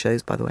award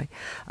shows, by the way,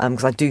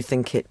 because I do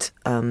think it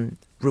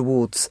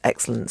rewards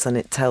excellence, and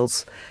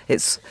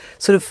it's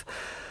sort of,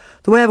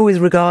 the way I've always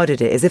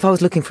regarded it is, if I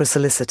was looking for a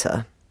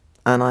solicitor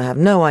and I have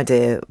no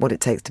idea what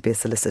it takes to be a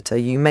solicitor,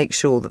 you make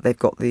sure that they've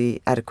got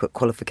the adequate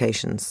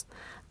qualifications.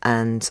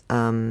 And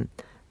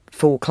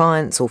for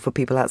clients or for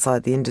people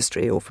outside the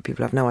industry or for people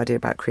who have no idea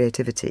about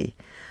creativity,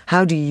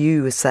 how do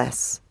you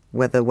assess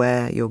whether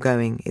where you're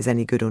going is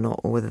any good or not,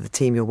 or whether the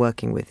team you're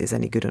working with is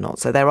any good or not?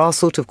 So there are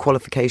sort of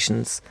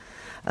qualifications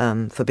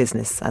for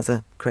business as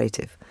a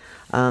creative.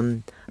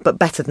 But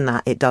better than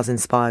that, it does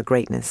inspire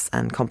greatness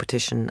and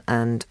competition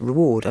and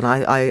reward. And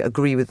I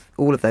agree with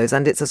all of those.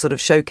 And it's a sort of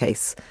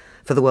showcase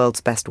for the world's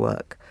best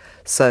work.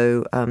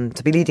 So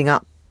to be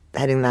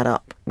heading that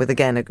up with,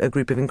 again, a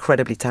group of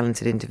incredibly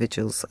talented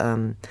individuals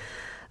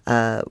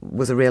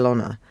was a real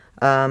honour.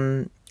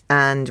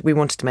 And we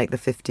wanted to make the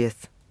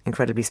 50th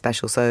incredibly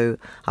special. So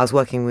I was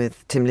working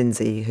with Tim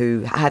Lindsay,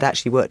 who had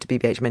actually worked at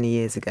BBH many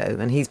years ago,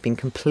 and he's been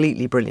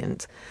completely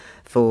brilliant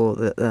for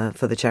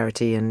the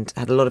charity and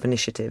had a lot of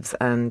initiatives.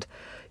 And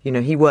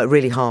he worked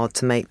really hard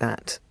to make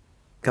that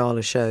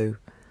gala show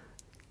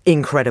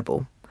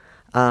incredible.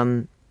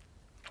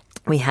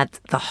 We had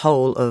the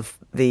whole of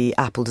the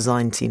Apple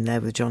design team there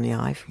with Johnny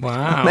Ive.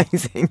 Wow.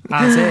 Amazing.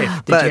 As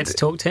if. Did you get to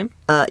talk to him?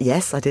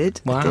 Yes, I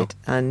did. Wow. I did.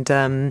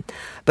 And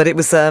but it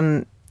was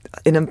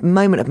in a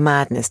moment of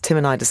madness, Tim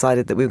and I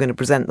decided that we were going to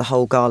present the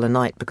whole gala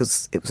night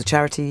because it was a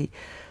charity.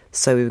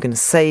 So we were going to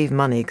save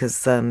money because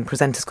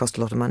presenters cost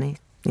a lot of money,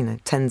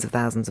 tens of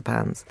thousands of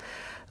pounds,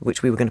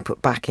 which we were going to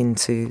put back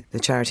into the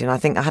charity. And I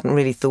think I hadn't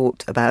really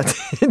thought about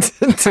it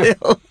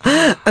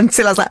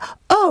until I was like,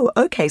 oh,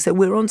 okay, so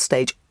we're on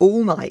stage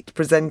all night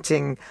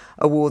presenting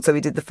awards. So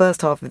we did the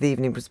first half of the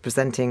evening was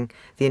presenting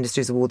the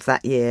Industries Awards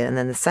that year, and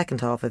then the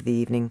second half of the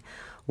evening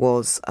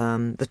was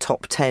the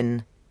top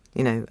 10,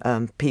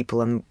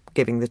 people, and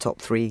giving the top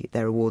 3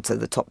 their awards. So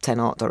the top 10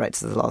 art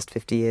directors of the last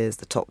 50 years,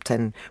 the top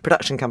 10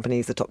 production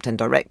companies, the top 10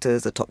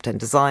 directors, the top 10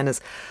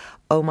 designers.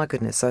 Oh my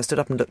goodness. So I stood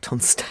up and looked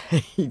on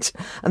stage,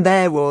 and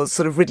there was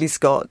sort of Ridley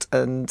Scott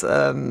and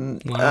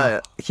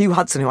Hugh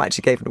Hudson, who I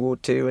actually gave an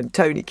award to, and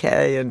Tony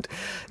Kaye, and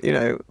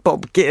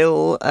Bob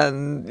Gill,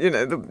 and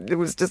it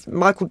was just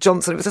Michael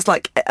Johnson. It was just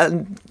like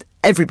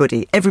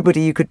everybody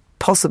you could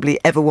possibly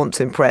ever want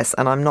to impress.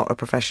 And I'm not a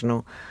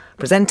professional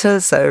presenter,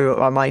 so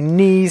my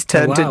knees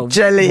turned to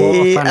jelly.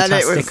 What a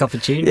fantastic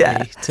opportunity.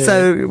 Yeah.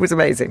 So it was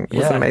amazing. It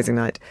was an amazing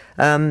night.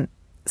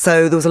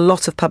 So there was a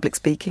lot of public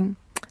speaking.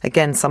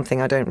 Again,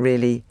 something I don't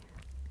really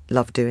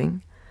love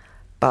doing,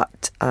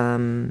 but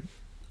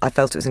I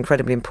felt it was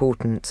incredibly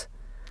important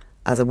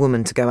as a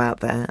woman to go out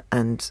there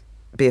and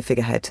be a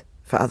figurehead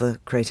for other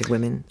creative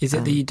women. Is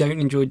it that you don't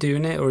enjoy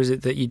doing it, or is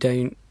it that you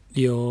don't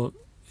feel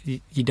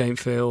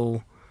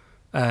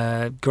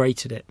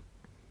great at it?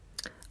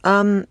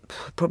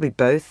 Probably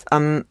both.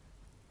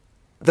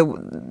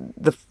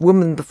 The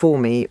woman before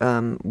me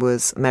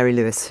was Mary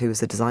Lewis, who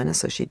was a designer,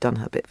 so she'd done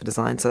her bit for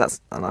design.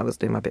 And I was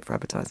doing my bit for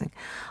advertising.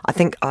 I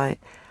think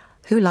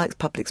who likes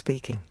public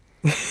speaking?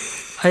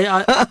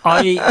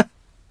 I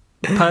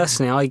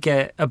personally, I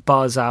get a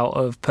buzz out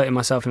of putting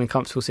myself in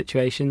uncomfortable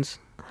situations.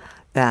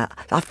 Yeah,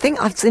 I think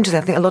it's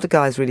interesting. I think a lot of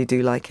guys really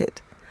do like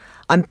it.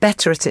 I'm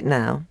better at it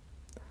now,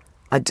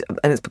 and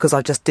it's because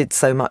I just did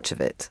so much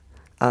of it.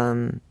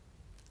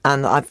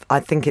 And I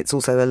think it's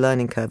also a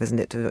learning curve, isn't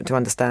it, to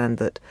understand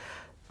that,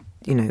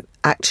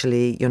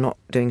 actually you're not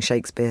doing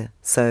Shakespeare.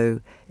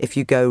 So if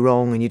you go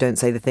wrong and you don't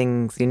say the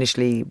things you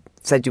initially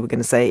said you were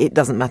going to say, it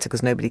doesn't matter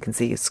because nobody can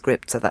see your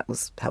script. So that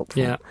was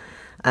helpful. Yeah.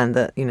 And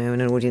that, in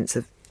an audience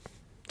of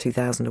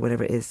 2,000 or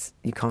whatever it is,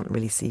 you can't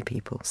really see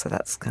people. So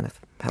that's kind of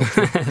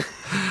helpful.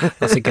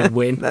 That's a good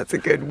win. That's a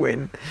good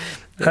win.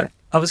 Yeah.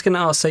 I was going to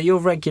ask, so you're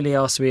regularly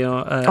asked me...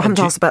 I haven't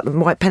asked about the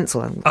white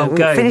pencil.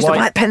 Go. Finish the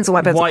white pencil.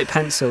 White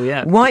pencil,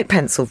 yeah. White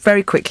pencil,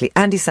 very quickly.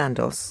 Andy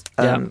Sandos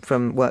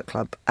from Work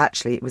Club,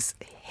 actually,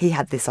 he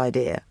had this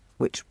idea,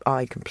 which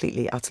I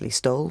completely, utterly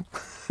stole.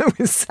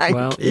 With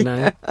Sankey.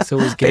 Well, it's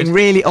always good. Being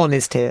really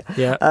honest here.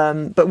 Yeah.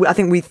 But I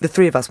think the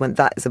three of us went,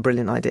 that is a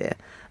brilliant idea,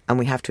 and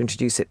we have to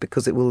introduce it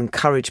because it will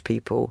encourage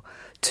people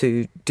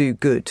to do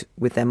good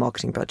with their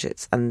marketing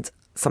budgets. And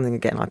something,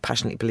 again, I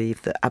passionately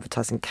believe that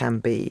advertising can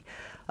be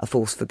a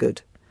force for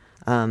good.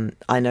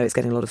 I know it's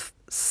getting a lot of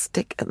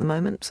stick at the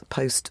moment,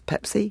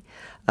 post-Pepsi,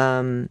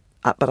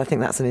 but I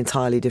think that's an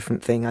entirely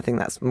different thing. I think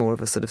that's more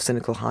of a sort of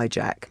cynical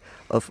hijack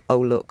of, oh,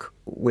 look,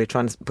 we're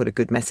trying to put a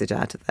good message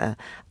out of there,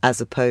 as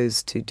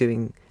opposed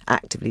to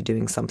actively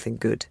doing something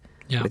good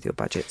with your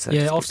budget. So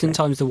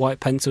oftentimes the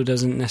white pencil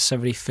doesn't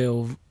necessarily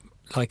feel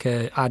like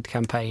an ad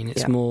campaign.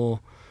 It's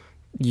more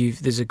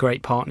there's a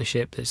great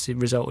partnership that's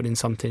resulted in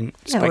something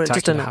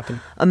spectacular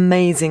happen.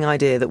 Amazing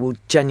idea that will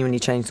genuinely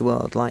change the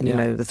world, like you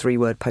know, the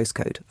 3-word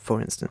postcode,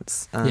 for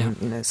instance. You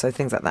know, so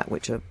things like that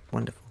which are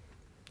wonderful.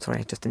 Sorry,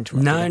 I just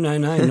interrupted. No,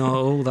 not at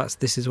all.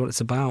 This is what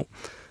it's about.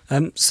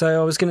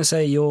 So I was going to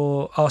say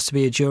you're asked to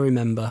be a jury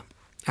member,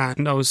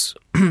 and I was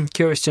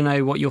curious to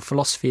know what your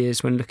philosophy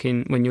is when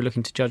you're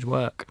looking to judge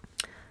work.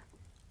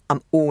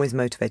 I'm always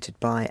motivated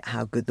by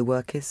how good the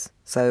work is.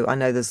 So I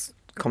know there's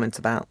comments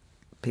about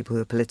people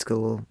who are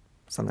political or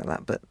something like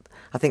that, but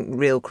I think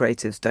real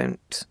creatives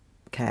don't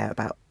care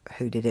about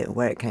who did it or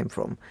where it came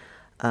from,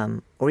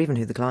 or even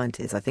who the client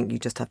is. I think you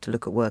just have to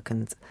look at work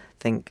and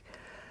think,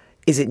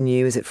 is it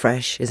new? Is it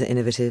fresh? Is it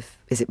innovative?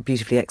 Is it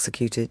beautifully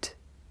executed?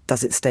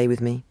 Does it stay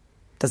with me?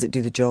 Does it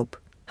do the job?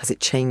 Has it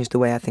changed the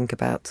way I think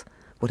about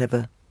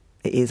whatever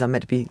it is I'm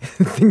meant to be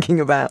thinking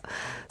about?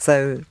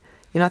 So,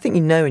 you know, I think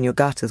you know in your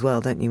gut as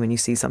well, don't you, when you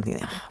see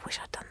something, I wish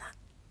I'd done that.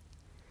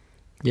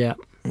 Yeah.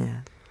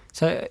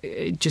 So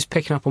just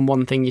picking up on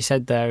one thing you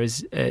said there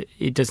is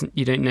you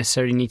don't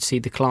necessarily need to see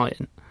the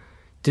client.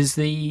 Does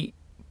the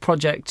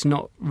project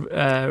not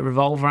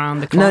revolve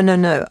around the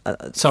client? No.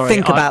 Sorry,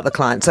 think about the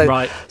client. So,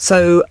 right.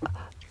 So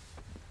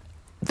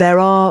there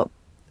are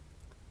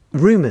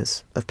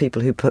rumours of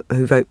people who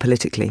vote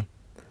politically.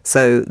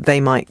 So they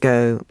might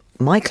go,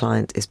 my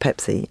client is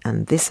Pepsi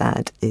and this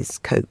ad is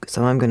Coke,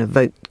 so I'm going to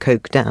vote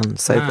Coke down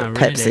so that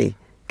Pepsi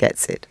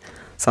gets it.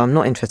 So I'm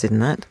not interested in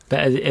that.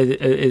 But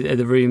are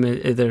the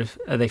rumours,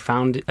 are they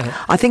found?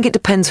 I think it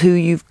depends who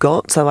you've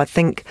got. So I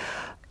think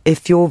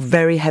if you're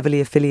very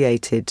heavily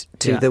affiliated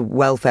to the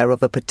welfare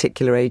of a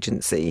particular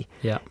agency,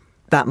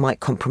 that might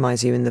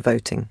compromise you in the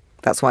voting.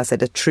 That's why I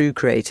said a true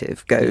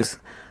creative goes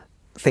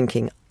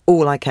thinking,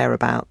 all I care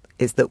about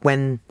is that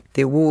when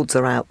the awards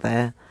are out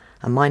there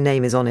and my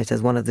name is on it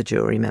as one of the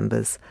jury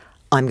members,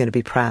 I'm going to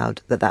be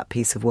proud that that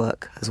piece of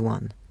work has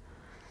won.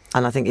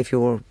 And I think if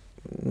you're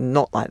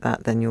not like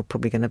that, then you're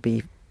probably going to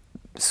be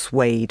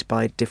swayed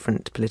by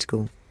different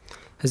political.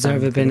 Has there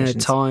ever been a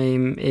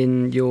time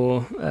in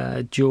your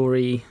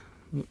jury,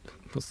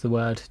 what's the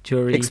word?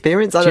 Jury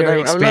experience? I don't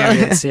know.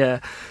 Experience,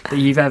 that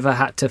you've ever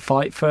had to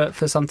fight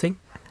for something?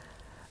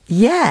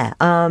 Yeah.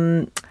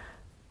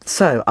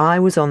 So I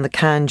was on the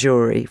Cannes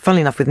jury,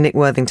 funnily enough, with Nick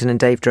Worthington and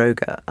Dave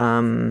Droga.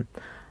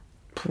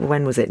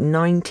 When was it?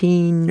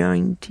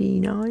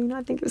 1999,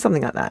 I think it was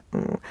something like that.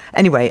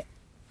 Anyway,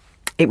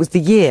 it was the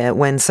year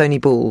when Sonny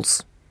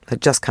Balls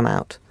had just come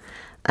out,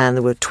 and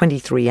there were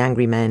 23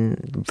 angry men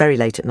very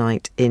late at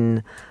night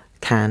in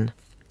Cannes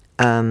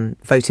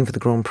voting for the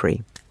Grand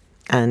Prix.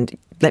 And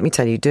let me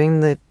tell you,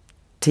 doing the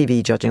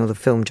TV judging or the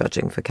film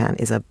judging for Cannes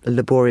is a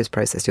laborious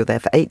process. You're there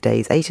for 8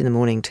 days, 8 in the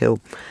morning till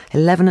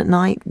 11 at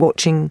night,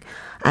 watching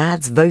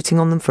ads, voting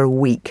on them for a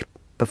week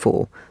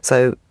before.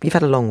 So you've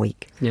had a long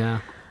week. Yeah.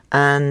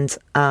 And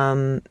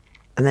then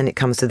it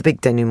comes to the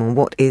big denouement,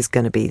 what is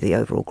going to be the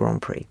overall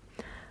Grand Prix.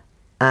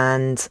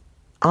 And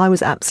I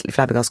was absolutely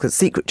flabbergasted because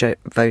secret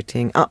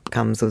voting, up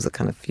comes, there was a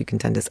kind of few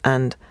contenders,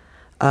 and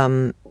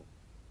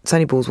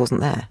Sonny Balls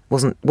wasn't there,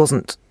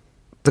 wasn't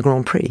the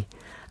Grand Prix.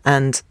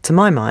 And to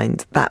my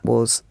mind, that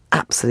was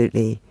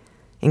absolutely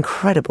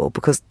incredible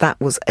because that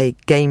was a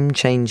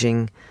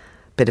game-changing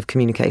bit of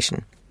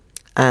communication.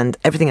 And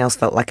everything else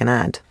felt like an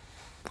ad.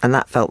 And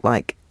that felt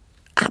like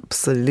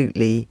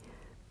absolutely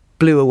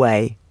blew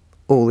away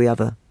all the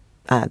other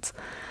ads.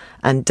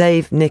 And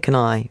Dave, Nick and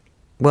I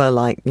were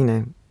like, you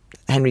know,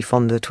 Henry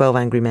Fonda, 12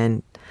 Angry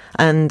Men.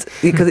 And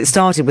because it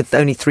started with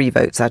only 3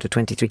 votes out of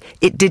 23,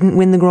 it didn't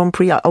win the Grand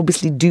Prix. I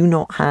obviously do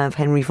not have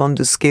Henry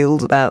Fonda's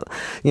skills about,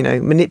 you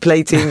know,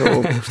 manipulating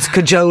or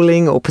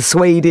cajoling or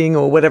persuading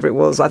or whatever it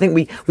was. I think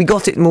we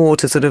got it more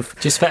to sort of...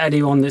 Just for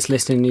anyone that's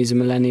listening who's a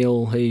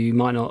millennial who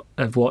might not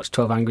have watched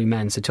 12 Angry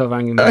Men. So 12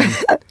 Angry Men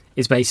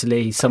is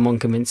basically someone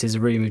convinces a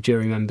room of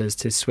jury members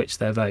to switch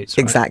their votes,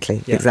 right?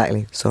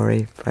 Exactly.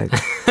 Sorry,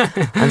 folks.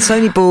 And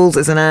Sonny Balls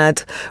is an ad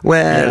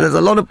where there's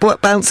a lot of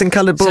bouncing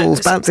coloured balls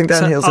bouncing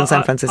down hills in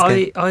San Francisco.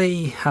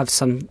 I have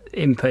some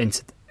input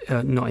into...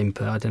 not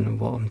input, I don't know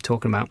what I'm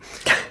talking about.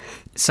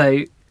 So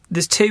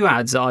there's 2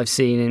 ads that I've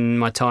seen in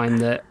my time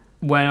that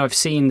where I've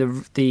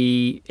seen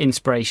the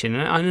inspiration,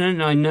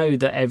 and I know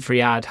that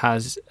every ad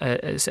has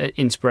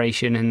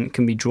inspiration and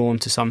can be drawn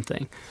to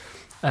something,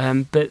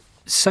 but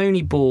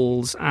Sonny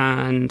Balls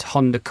and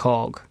Honda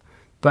Cog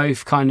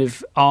both kind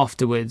of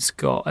afterwards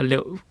got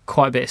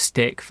quite a bit of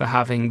stick for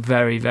having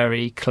very,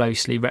 very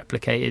closely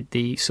replicated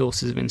the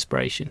sources of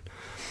inspiration.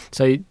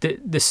 So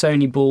the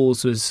Sonny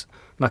Balls was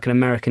like an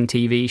American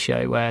TV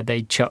show where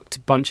they chucked a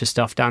bunch of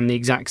stuff down the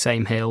exact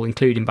same hill,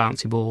 including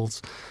bouncy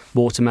balls,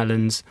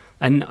 watermelons.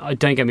 And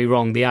don't get me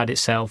wrong, the ad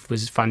itself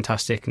was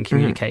fantastic and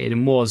communicated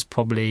and was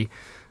probably,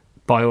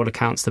 by all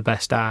accounts, the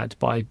best ad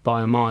by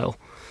a mile.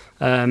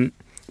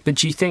 But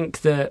do you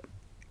think that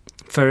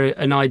for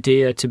an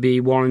idea to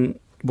be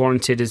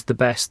warranted as the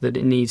best, that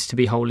it needs to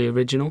be wholly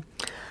original?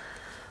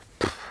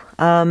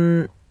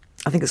 I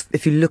think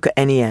if you look at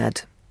any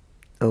ad,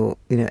 or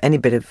you know any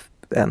bit of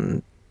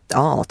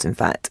art, in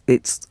fact,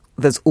 it's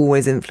there's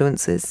always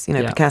influences. You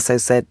know, Picasso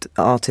said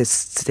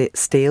artists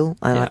steal,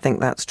 and I think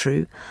that's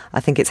true. I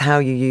think it's how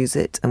you use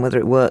it and whether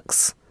it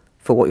works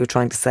for what you're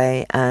trying to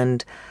say.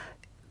 And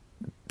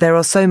there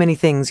are so many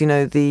things, you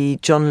know, the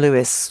John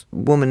Lewis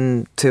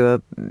woman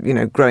tour, you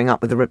know, growing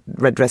up with the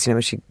red dress, you know,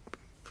 she,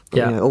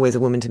 you know, always a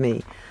woman to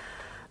me.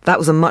 That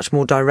was a much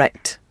more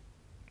direct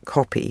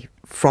copy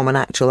from an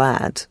actual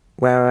ad.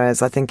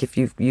 Whereas I think if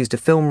you've used a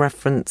film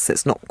reference,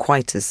 it's not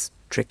quite as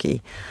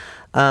tricky.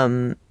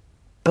 But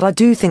I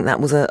do think that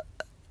was it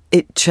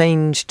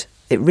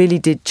really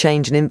did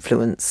change and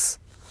influence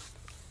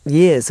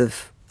years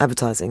of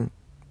advertising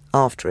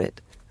after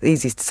it.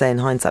 Easy to say in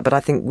hindsight, but I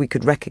think we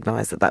could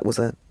recognise that was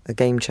a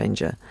game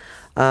changer.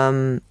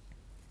 And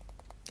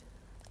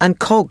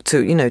COG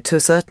to a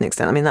certain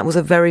extent. I mean, that was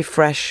a very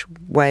fresh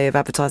way of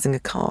advertising a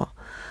car.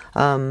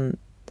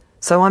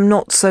 So I'm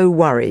not so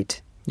worried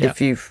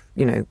if you've,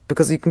 you know,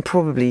 because you can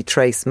probably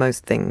trace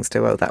most things to,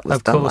 that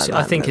was done like that.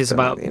 I think it's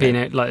about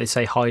being, like they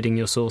say, hiding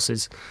your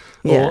sources.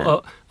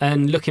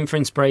 And looking for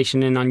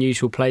inspiration in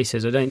unusual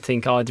places. I don't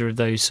think either of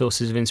those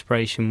sources of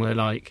inspiration were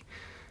like,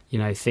 you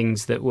know,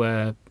 things that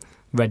were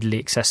readily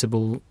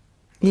accessible.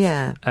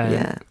 I'm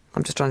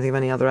just trying to think of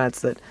any other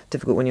ads that are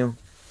difficult when you're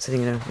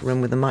sitting in a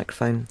room with a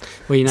microphone.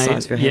 Well, you know,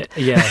 it's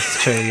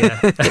true,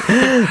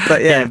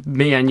 But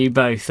me and you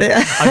both.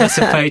 I got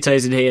some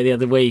photos in here the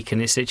other week, and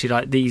it's literally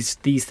like these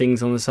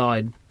things on the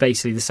side,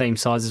 basically the same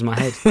size as my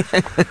head.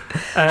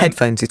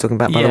 Headphones you're talking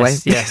about, by the way.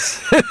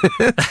 Yes.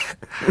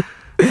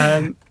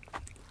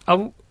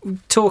 I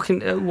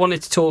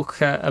wanted to talk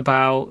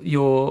about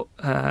your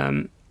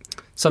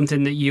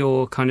something that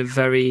you're kind of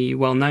very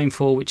well known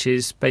for, which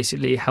is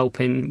basically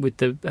helping with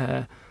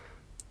the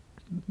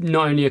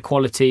not only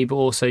equality but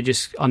also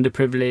just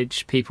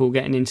underprivileged people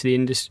getting into the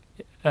industry,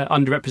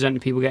 underrepresented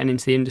people getting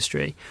into the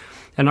industry.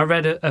 And I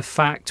read a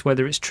fact,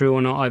 whether it's true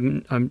or not,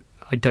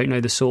 I don't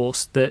know the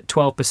source, that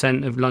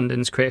 12% of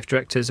London's creative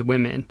directors are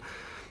women.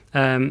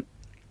 And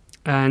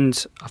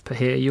I've put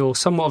here, you're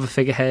somewhat of a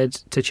figurehead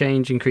to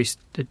increase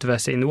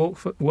diversity in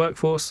the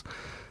workforce.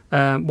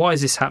 Why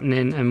is this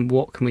happening, and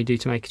what can we do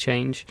to make a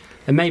change?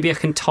 And maybe I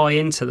can tie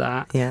into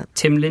that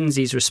Tim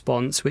Lindsay's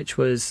response, which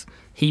was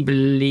he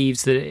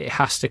believes that it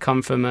has to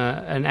come from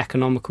an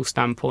economical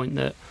standpoint,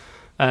 that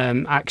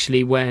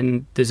actually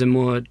when there's a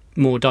more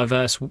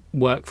diverse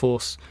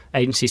workforce,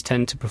 agencies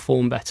tend to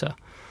perform better.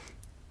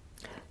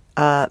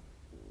 Well,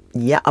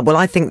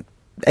 I think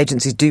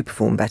agencies do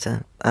perform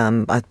better,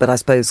 but I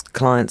suppose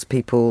clients,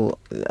 people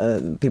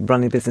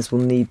running a business will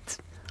need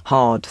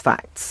hard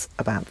facts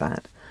about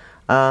that.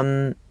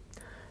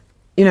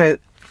 You know,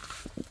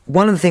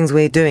 one of the things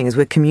we're doing is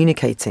we're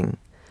communicating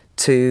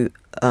to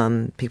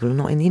people who are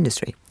not in the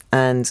industry.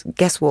 And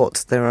guess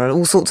what? There are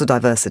all sorts of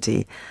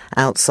diversity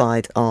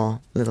outside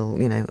our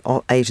little, you know,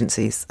 our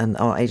agencies and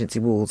our agency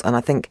walls. And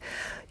I think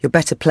you're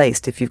better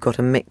placed if you've got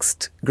a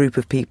mixed group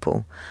of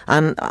people.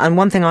 And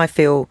one thing I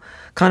feel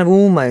kind of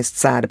almost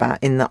sad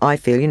about, in that I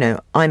feel, you know,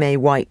 I'm a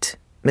white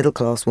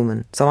middle-class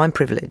woman, so I'm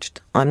privileged.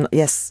 I've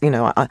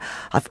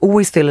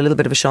always feel a little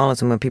bit of a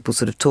charlatan when people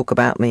sort of talk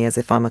about me as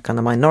if I'm a kind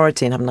of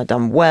minority and haven't I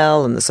done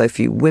well and there's so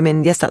few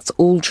women. Yes, that's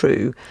all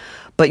true.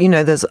 But, you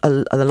know, there's a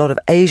lot of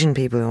Asian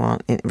people who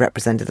aren't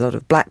represented, a lot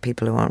of black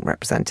people who aren't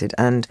represented.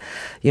 And,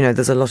 you know,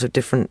 there's a lot of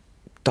different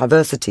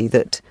diversity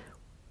that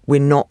we're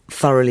not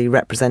thoroughly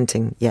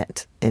representing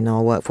yet in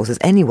our workforces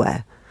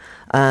anywhere.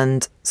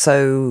 And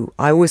so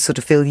I always sort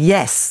of feel,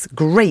 yes,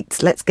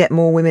 great, let's get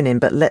more women in,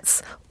 but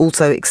let's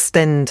also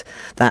extend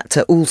that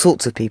to all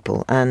sorts of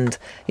people. And,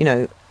 you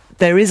know,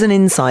 there is an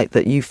insight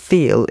that you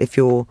feel if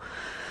you're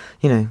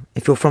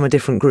from a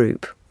different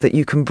group that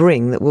you can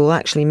bring that will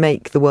actually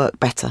make the work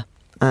better.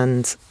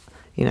 And,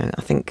 you know,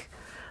 I think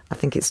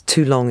it's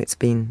too long it's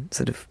been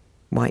sort of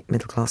white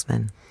middle-class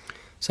men.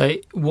 So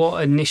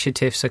what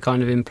initiatives are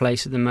kind of in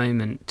place at the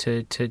moment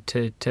to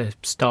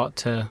start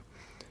to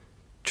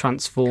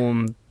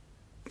transform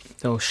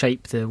or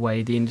shape the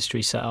way the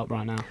industry's set up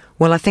right now?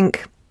 Well, I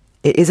think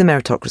it is a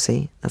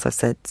meritocracy, as I've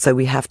said, so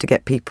we have to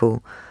get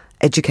people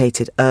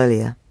educated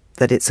earlier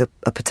that it's a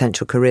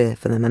potential career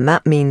for them. And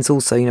that means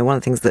also, you know, one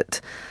of the things that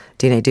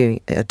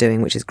DNA are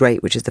doing, which is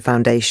great, which is the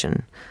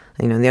foundation.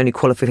 You know, and the only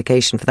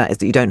qualification for that is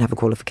that you don't have a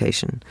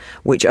qualification,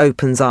 which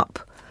opens up,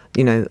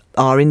 you know,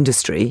 our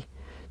industry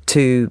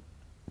to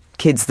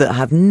kids that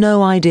have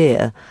no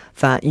idea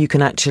that you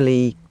can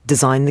actually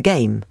design the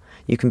game.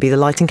 You can be the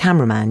lighting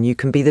cameraman, you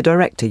can be the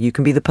director, you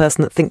can be the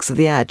person that thinks of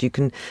the ad, you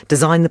can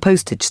design the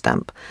postage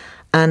stamp.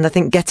 And I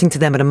think getting to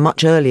them at a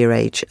much earlier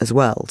age as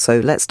well. So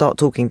let's start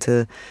talking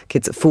to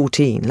kids at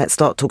 14. Let's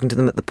start talking to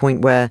them at the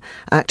point where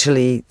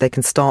actually they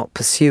can start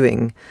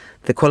pursuing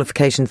the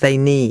qualifications they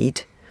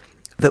need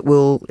that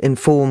will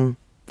inform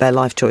their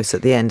life choice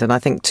at the end. And I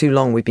think too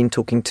long we've been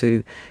talking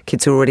to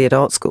kids who are already at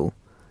art school.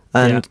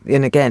 And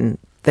again,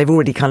 they've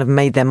already kind of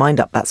made their mind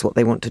up that's what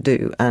they want to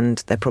do,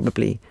 and they're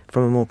probably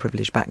from a more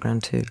privileged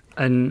background too.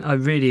 And I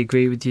really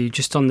agree with you,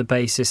 just on the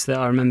basis that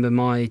I remember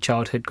my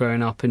childhood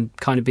growing up and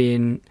kind of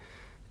being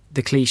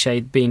the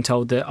cliche being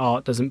told that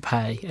art doesn't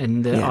pay,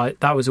 and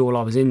that was all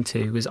I was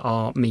into, was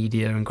art,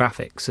 media and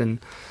graphics. And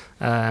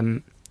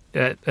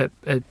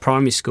at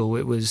primary school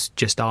it was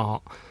just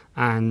art,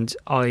 and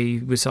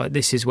I was like,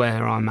 this is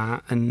where I'm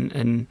at,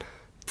 and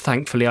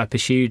thankfully I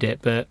pursued it.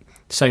 But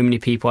so many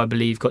people, I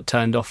believe, got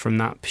turned off from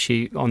that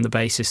pursuit on the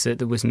basis that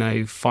there was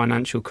no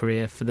financial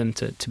career for them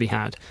to be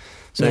had.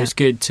 So it's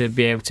good to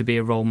be able to be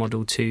a role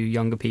model to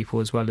younger people,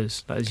 as well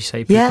as you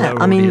say, people that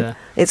are already there.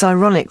 It's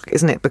ironic,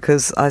 isn't it?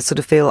 Because I sort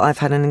of feel I've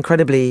had an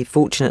incredibly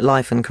fortunate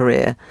life and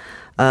career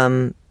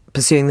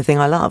pursuing the thing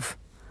I love.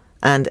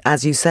 And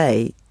as you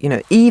say,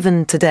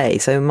 even today,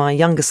 so my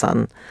younger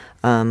son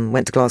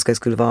went to Glasgow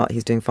School of Art.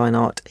 He's doing fine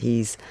art.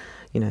 He's,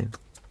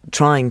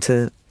 trying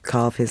to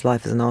carve his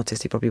life as an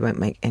artist. He probably won't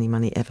make any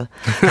money ever.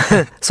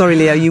 Sorry,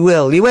 Leo, you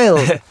will.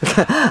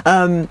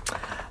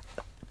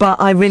 But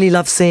I really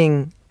love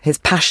seeing his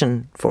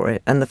passion for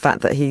it, and the fact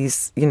that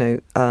he's,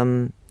 he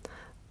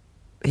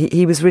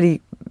was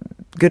really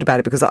good about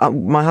it, because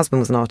my husband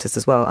was an artist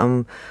as well,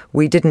 and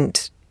we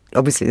didn't,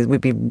 obviously we'd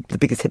be the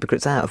biggest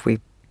hypocrites out if we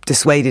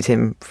dissuaded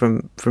him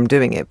from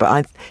doing it.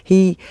 But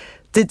he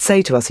did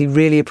say to us he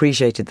really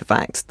appreciated the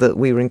fact that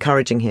we were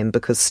encouraging him,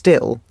 because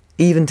still,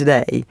 even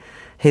today,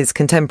 his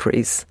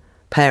contemporaries,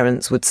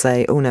 parents would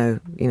say, oh no,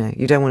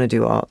 you don't want to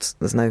do art,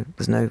 there's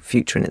no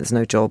future in it, there's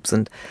no jobs.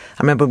 And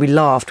I remember we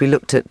laughed, we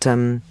looked at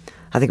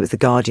I think it was The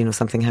Guardian or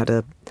something, had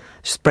a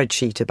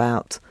spreadsheet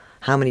about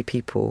how many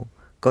people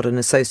got an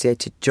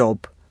associated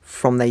job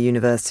from their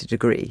university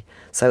degree.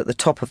 So at the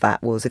top of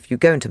that was, if you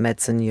go into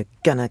medicine, you're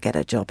going to get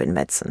a job in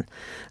medicine.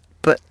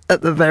 But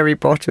at the very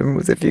bottom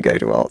was, if you go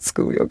to art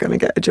school, you're going to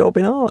get a job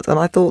in art. And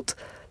I thought,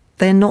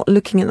 they're not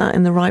looking at that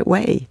in the right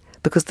way,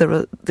 because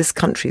this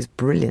country is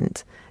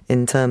brilliant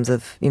in terms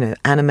of,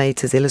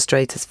 animators,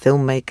 illustrators,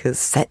 filmmakers,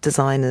 set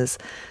designers,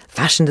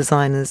 fashion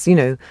designers.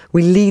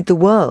 We lead the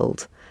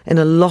world in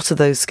a lot of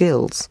those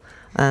skills,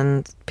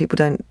 and people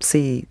don't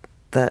see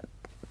that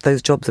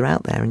those jobs are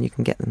out there and you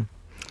can get them.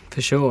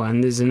 For sure,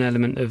 and there's an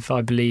element of,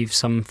 I believe,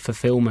 some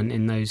fulfilment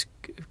in those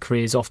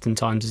careers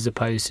oftentimes, as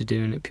opposed to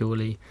doing it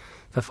purely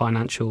for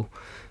financial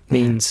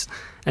means.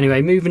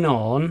 Anyway, moving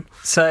on.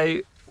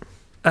 So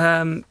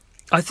I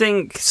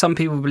think some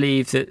people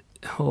believe that,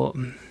 or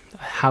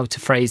how to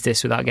phrase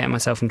this without getting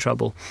myself in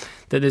trouble,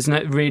 that there's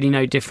really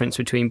no difference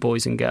between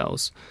boys and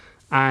girls.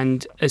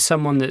 And as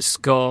someone that's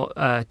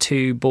got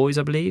 2 boys,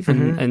 I believe,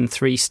 and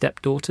 3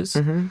 stepdaughters,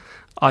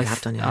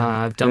 I've done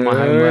my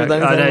homework.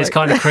 I know, it's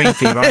kind of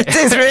creepy, right? It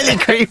is really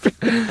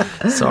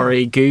creepy.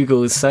 Sorry,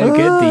 Google is so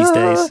good these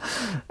days.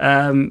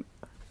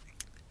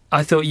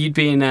 I thought you'd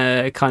be in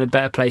a kind of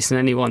better place than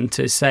anyone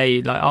to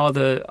say, like,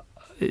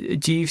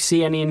 do you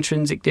see any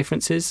intrinsic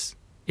differences?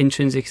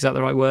 Intrinsic, is that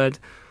the right word?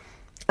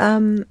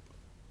 I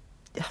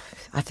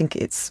think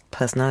it's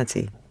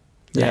personality.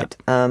 Yeah.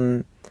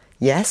 Right?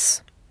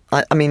 Yes.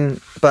 I mean,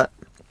 but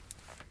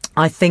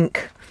I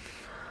think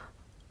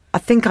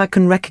I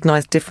can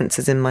recognise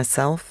differences in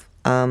myself,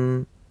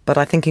 but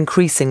I think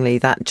increasingly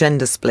that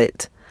gender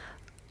split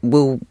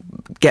will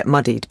get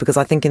muddied, because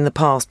I think in the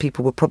past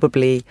people were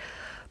probably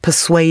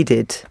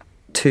persuaded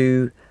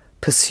to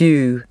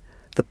pursue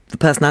the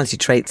personality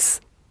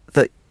traits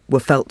that were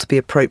felt to be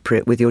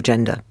appropriate with your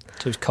gender.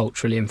 So it was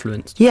culturally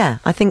influenced? Yeah,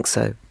 I think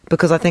so.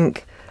 Because I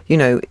think,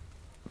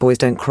 boys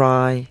don't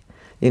cry,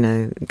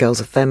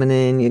 girls are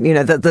feminine,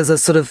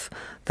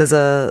 there's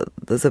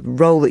a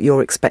role that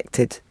you're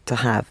expected to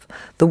have.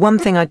 The one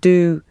thing I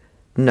do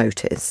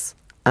notice,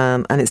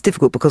 and it's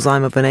difficult because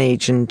I'm of an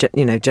age and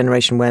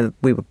generation where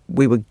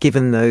we were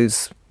given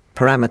those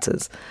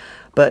parameters,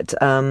 but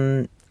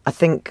I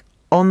think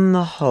on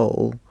the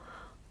whole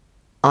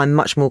I'm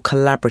much more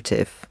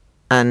collaborative,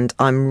 and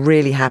I'm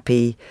really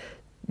happy.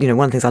 One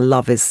of the things I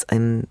love is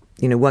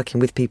working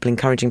with people,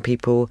 encouraging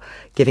people,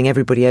 giving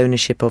everybody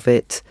ownership of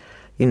it.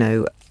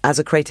 As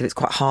a creative, it's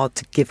quite hard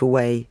to give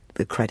away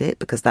the credit,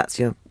 because that's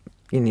your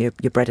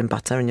bread and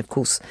butter. And of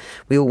course,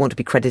 we all want to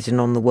be credited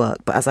on the work.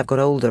 But as I've got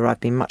older, I've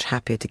been much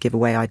happier to give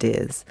away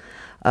ideas.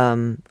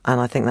 And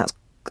I think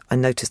I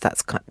noticed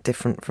that's quite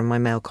different from my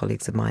male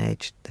colleagues of my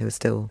age, who are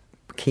still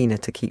keener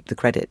to keep the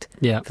credit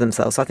for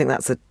themselves. So I think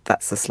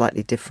that's a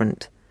slightly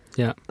different.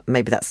 Yeah.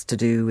 Maybe that's to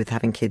do with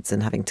having kids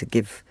and having to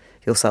give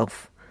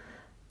yourself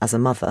as a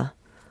mother.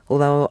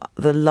 Although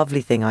the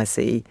lovely thing I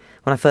see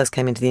when I first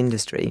came into the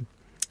industry,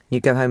 you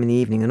go home in the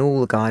evening and all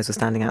the guys were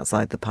standing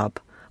outside the pub.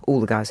 All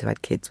the guys who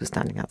had kids were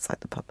standing outside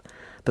the pub,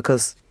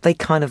 because they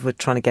kind of were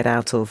trying to get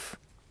out of,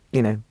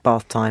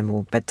 bath time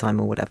or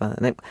bedtime or whatever.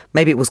 And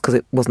maybe it was because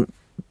it wasn't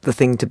the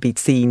thing to be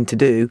seen to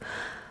do.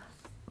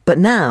 But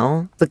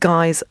now the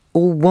guys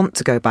all want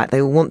to go back.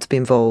 They all want to be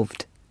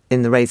involved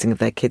in the raising of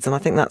their kids. And I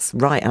think that's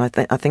right. And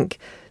I think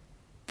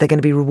they're going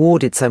to be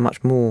rewarded so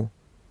much more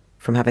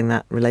from having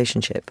that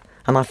relationship.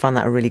 And I find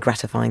that a really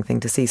gratifying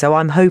thing to see. So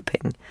I'm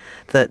hoping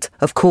that,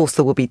 of course,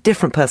 there will be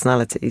different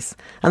personalities,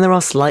 and there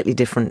are slightly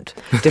different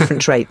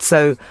traits.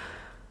 So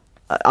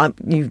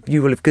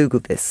you will have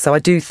Googled this. So I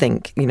do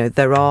think,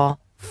 there are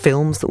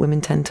films that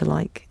women tend to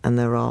like, and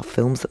there are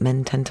films that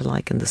men tend to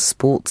like, and the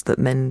sports that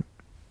men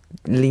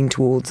lean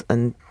towards,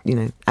 and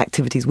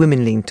activities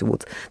women lean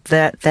towards.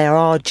 There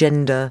are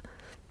gender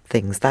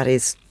things.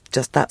 That's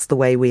the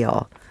way we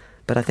are.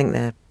 But I think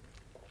they're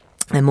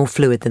more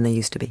fluid than they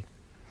used to be.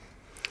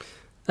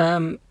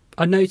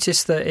 I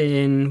noticed that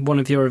in one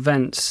of your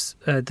events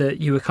that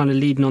you were kind of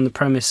leading on the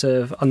premise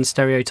of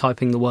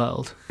unstereotyping the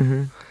world.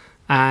 Mm-hmm.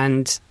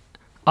 And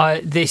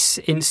this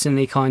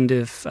instantly kind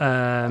of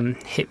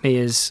hit me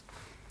as...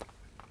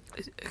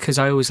 Because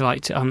I always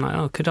I'm like,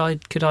 oh, could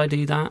I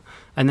do that?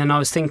 And then I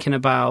was thinking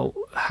about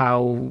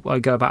how I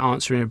go about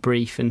answering a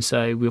brief, and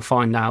so we'll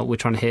find out we're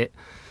trying to hit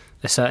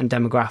a certain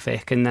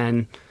demographic, and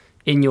then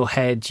in your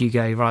head you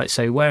go, right,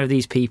 so where are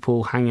these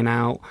people hanging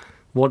out?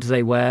 What do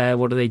they wear?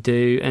 What do they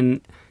do?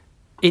 And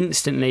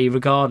instantly,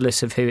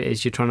 regardless of who it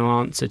is you're trying to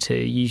answer to,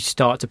 you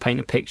start to paint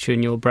a picture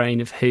in your brain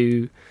of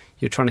who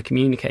you're trying to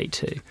communicate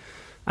to.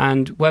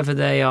 And whether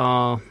they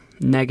are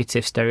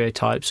negative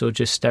stereotypes or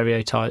just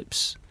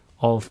stereotypes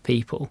of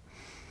people,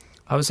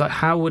 I was like,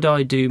 how would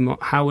I do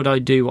what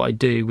I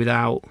do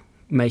without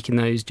making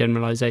those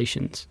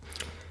generalisations?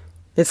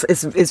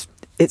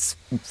 It's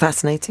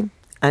fascinating,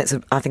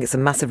 and I think it's a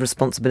massive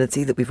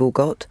responsibility that we've all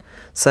got.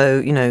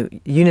 So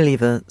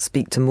Unilever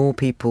speak to more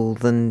people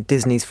than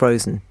Disney's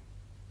Frozen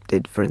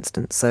did, for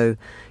instance. So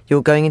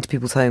you're going into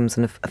people's homes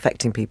and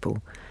affecting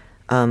people,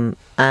 and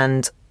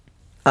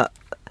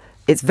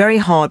it's very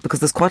hard because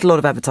there's quite a lot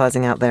of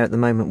advertising out there at the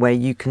moment where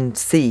you can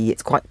see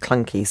it's quite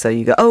clunky. So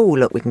you go, oh,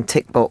 look, we can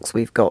tick box.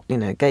 We've got,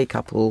 gay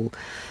couple,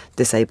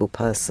 disabled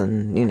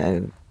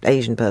person,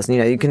 Asian person.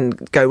 You can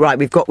go, right,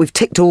 we've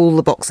ticked all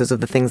the boxes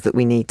of the things that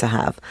we need to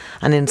have.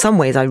 And in some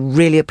ways, I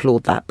really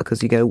applaud that,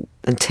 because you go,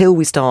 until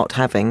we start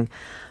having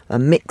a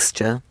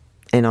mixture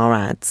in our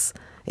ads,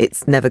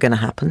 it's never going to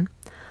happen.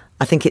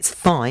 I think it's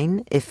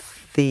fine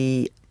if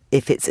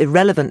it's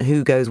irrelevant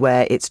who goes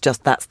where, it's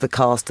just that's the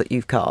cast that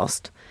you've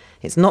cast.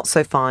 It's not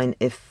so fine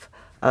if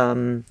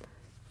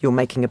you're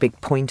making a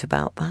big point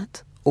about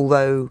that.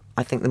 Although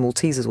I think the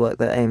Maltesers work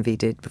that AMV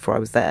did before I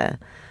was there,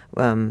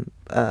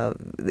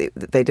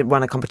 they did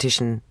run a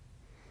competition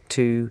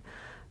to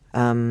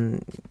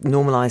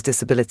normalise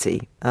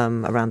disability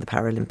around the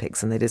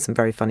Paralympics, and they did some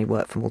very funny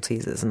work for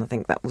Maltesers, and I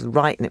think that was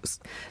right, and it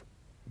was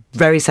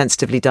very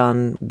sensitively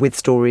done with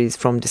stories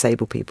from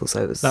disabled people.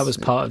 So that was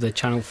part of the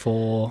Channel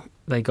 4.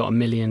 They got £1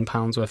 million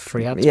worth of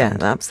free ads. Yeah,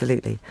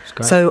 absolutely.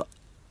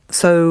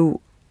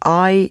 So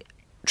I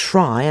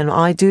try, and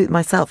I do it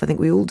myself. I think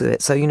we all do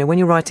it. So, when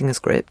you're writing a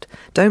script,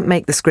 don't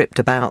make the script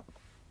about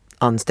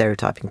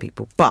unstereotyping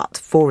people. But,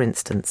 for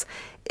instance,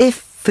 if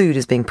food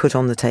is being put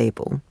on the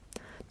table,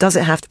 does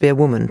it have to be a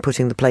woman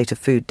putting the plate of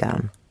food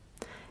down?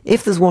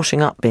 If there's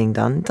washing up being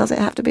done, does it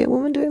have to be a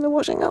woman doing the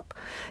washing up?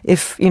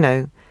 If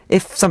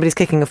somebody's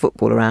kicking a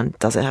football around,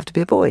 does it have to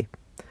be a boy?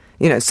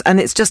 And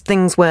it's just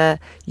things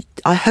where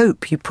I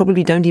hope you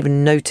probably don't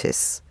even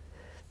notice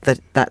that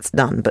that's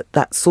done, but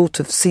that sort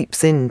of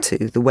seeps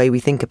into the way we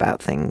think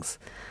about things.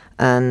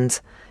 And,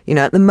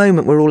 at the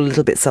moment, we're all a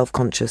little bit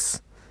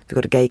self-conscious. We've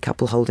got a gay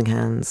couple holding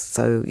hands,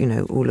 so,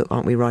 oh, look,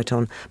 aren't we right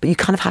on? But you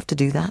kind of have to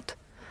do that.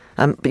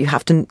 But you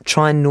have to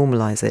try and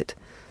normalise it.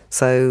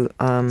 So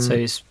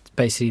it's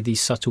basically these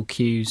subtle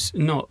cues,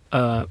 not,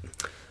 like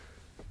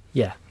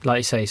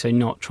you say, so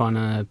not trying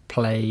to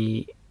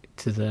play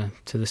to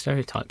the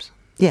stereotypes.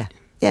 Yeah.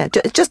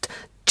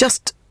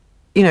 Just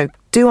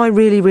do I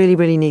really, really,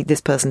 really need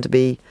this person to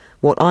be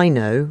what I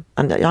know?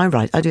 And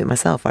I do it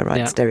myself. I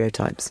write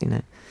stereotypes,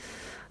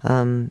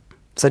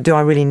 So do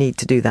I really need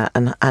to do that?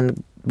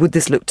 And would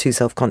this look too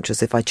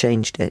self-conscious if I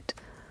changed it?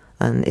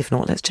 And if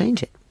not, let's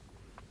change it.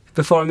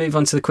 Before I move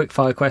on to the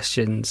quickfire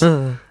questions,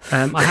 I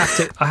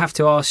have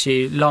to ask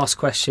you, last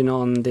question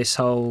on this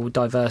whole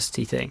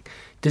diversity thing.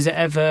 Does it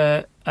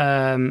ever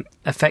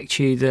affect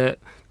you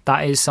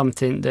that is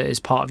something that is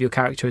part of your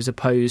character as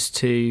opposed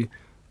to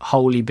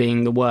wholly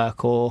being the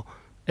work, or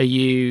are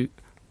you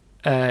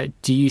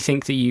do you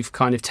think that you've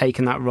kind of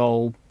taken that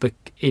role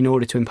in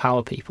order to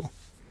empower people?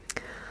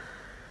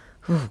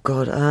 Oh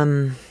God,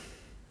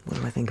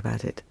 what do I think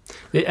about it?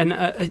 And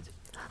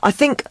I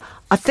think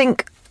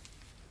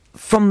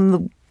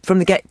from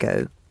the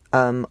get-go,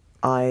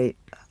 I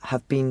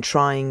have been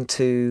trying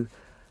to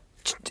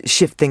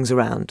shift things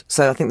around.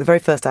 So I think the very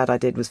first ad I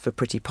did was for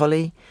Pretty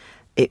Polly.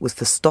 It was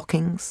for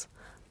stockings.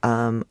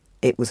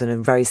 It was in a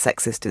very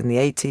sexist, in the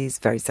 80s,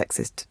 very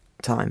sexist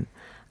time.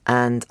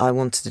 And I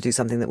wanted to do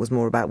something that was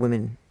more about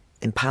women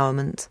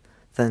empowerment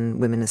than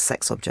women as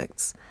sex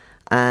objects.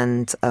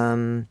 And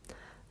I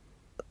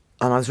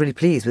was really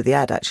pleased with the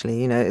ad,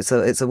 actually. It's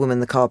a woman,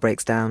 the car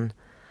breaks down.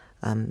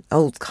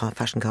 Old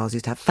fashion cars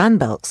used to have fan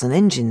belts and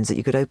engines that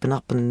you could open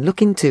up and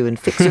look into and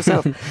fix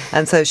yourself.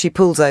 And so she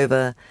pulls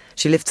over,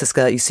 she lifts her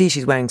skirt. You see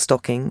she's wearing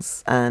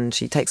stockings, and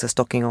she takes her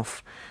stocking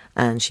off,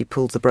 and she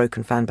pulls the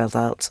broken fan belt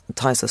out,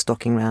 ties her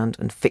stocking round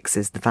and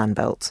fixes the fan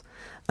belt,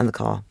 and the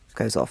car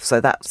goes off. So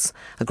that's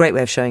a great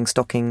way of showing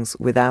stockings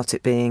without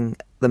it being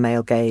the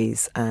male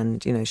gaze.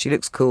 And, she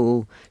looks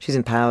cool, she's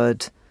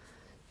empowered,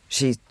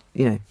 she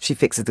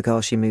fixes the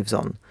car, she moves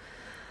on.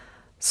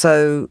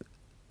 So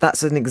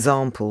that's an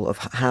example of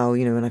how,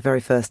 when I very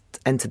first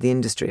entered the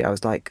industry, I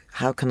was like,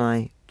 how can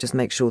I just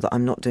make sure that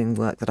I'm not doing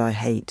work that I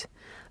hate?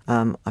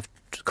 I've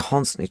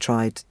constantly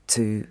tried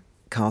to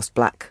cast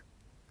black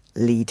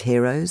lead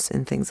heroes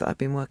in things that I've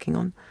been working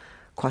on.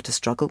 Quite a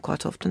struggle,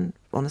 quite often,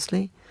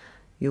 honestly.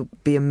 You'll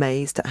be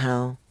amazed at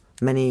how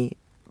many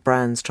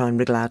brands try and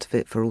wriggle out of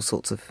it for all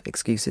sorts of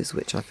excuses,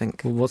 which I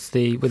think... Well,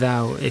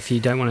 if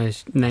you don't want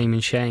to name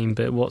and shame,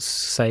 but what's,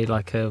 say,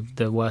 like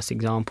the worst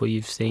example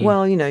you've seen?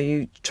 Well,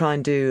 you try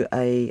and do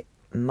a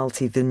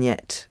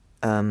multi-vignette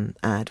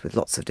ad with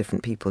lots of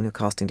different people, and you're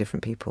casting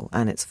different people,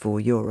 and it's for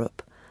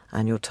Europe,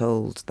 and you're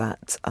told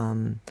that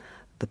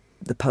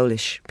the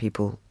Polish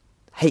people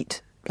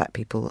hate black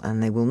people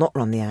and they will not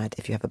run the ad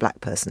if you have a black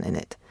person in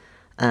it.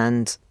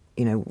 And,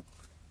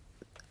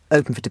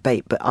 open for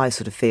debate, but I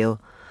sort of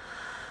feel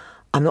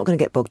I'm not going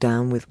to get bogged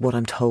down with what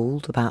I'm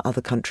told about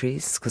other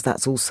countries, because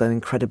that's also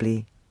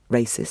incredibly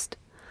racist.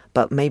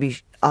 But maybe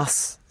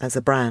us as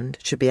a brand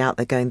should be out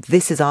there going,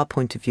 this is our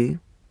point of view.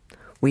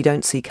 We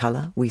don't see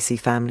colour, we see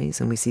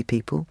families and we see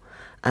people,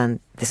 and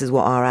this is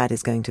what our ad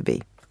is going to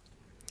be.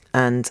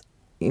 And,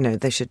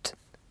 they should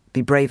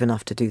be brave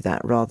enough to do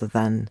that rather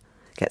than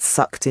get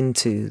sucked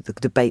into the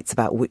debates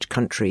about which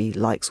country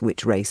likes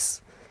which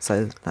race.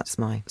 So that's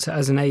So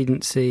as an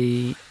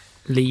agency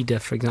leader,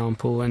 for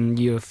example, and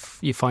you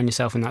find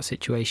yourself in that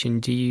situation,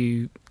 do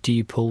you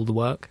pull the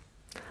work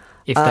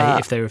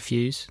if they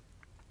refuse?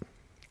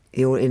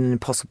 You're in an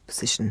impossible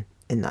position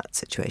in that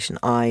situation.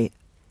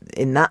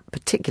 In that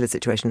particular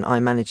situation, I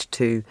managed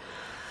to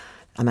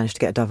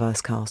get a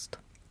diverse cast.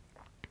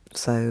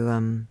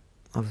 So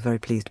I was very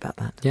pleased about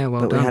that. Yeah,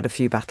 well done. But we had a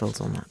few battles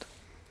on that.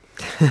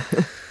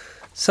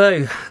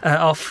 So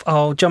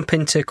I'll jump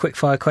into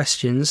quickfire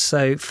questions.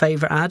 So,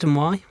 favourite ad and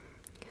why?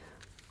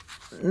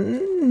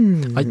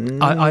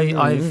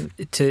 I've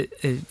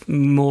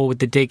more with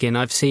the digging.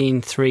 I've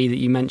seen 3 that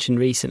you mentioned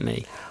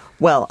recently.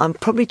 Well, I'd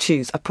probably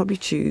choose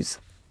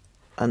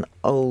an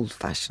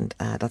old-fashioned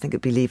ad. I think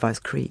it'd be Levi's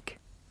Creek.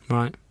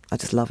 Right. I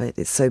just love it.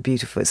 It's so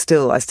beautiful.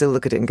 I still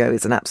look at it and go,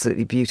 it's an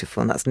absolutely beautiful.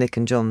 And that's Nick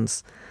and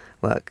John's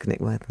work, Nick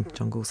Worth and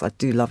John Gorse. I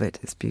do love it.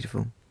 It's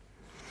beautiful.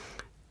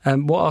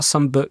 What are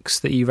some books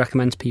that you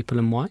recommend to people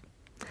and why?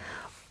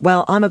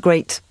 Well, I'm a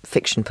great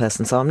fiction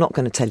person, so I'm not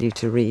going to tell you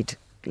to read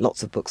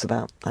lots of books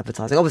about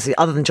advertising. Obviously,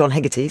 other than John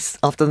Hegarty's,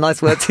 after the nice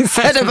words he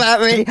said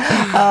about me.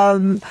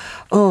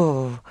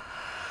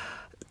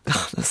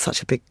 That's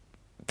such a big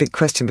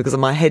question, because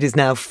my head is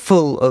now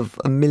full of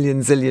a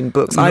million zillion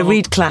books. I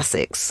read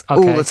classics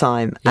all the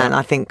time, and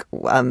I think,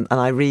 and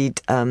I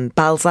read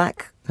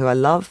Balzac, who I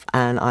love,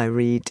 and I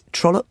read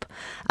Trollope.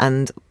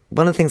 And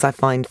one of the things I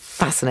find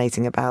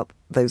fascinating about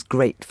those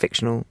great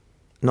fictional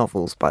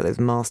novels by those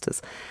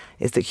masters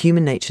is that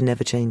human nature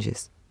never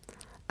changes,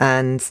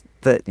 and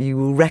that you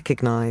will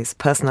recognise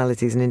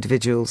personalities and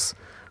individuals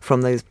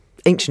from those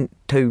ancient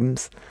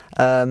tomes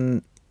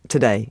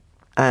today.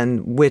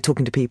 And we're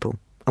talking to people,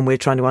 and we're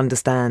trying to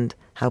understand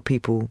how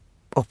people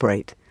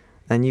operate,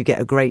 and you get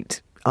a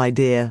great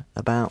idea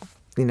about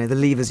the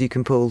levers you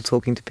can pull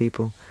talking to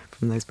people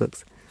from those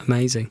books.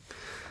 Amazing.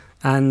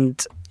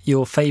 And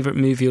your favourite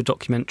movie or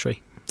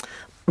documentary?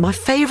 My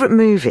favourite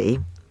movie,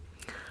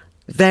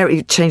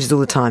 it changes all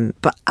the time,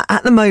 but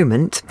at the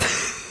moment,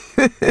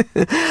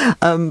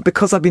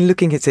 because I've been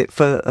looking at it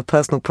for a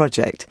personal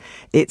project,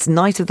 it's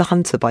Night of the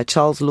Hunter by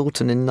Charles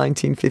Laughton in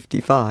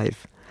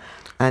 1955,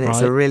 and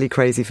it's a really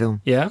crazy film.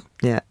 Yeah?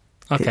 Yeah.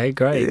 Okay,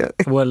 great.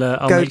 Well,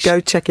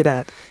 go check it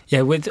out.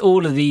 Yeah, with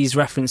all of these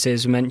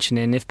references we're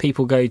mentioning, if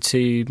people go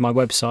to my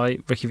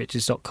website,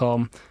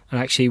 rickyvictors.com, and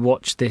actually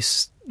watch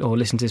this or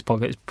listen to this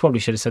podcast, probably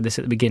should have said this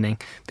at the beginning,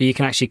 but you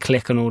can actually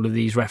click on all of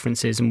these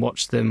references and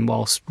watch them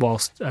whilst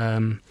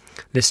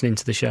listening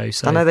to the show.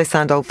 So I know they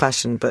sound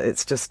old-fashioned, but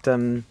it's just,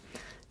 I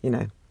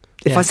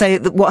say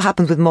that what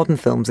happens with modern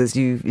films is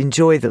you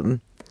enjoy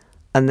them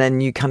and then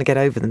you kind of get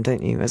over them,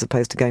 don't you, as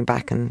opposed to going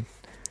back and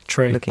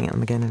looking at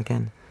them again and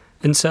again.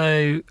 And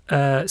so,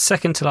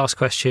 second to last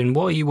question,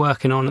 what are you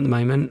working on at the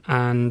moment?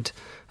 And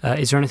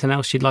is there anything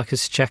else you'd like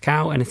us to check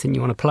out? Anything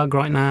you want to plug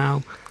right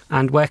now?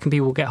 And where can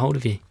people get hold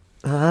of you?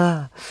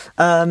 I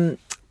am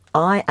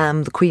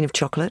the Queen of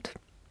Chocolate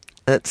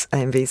at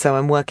AMV, so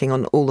I'm working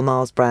on all the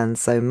Mars brands,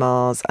 so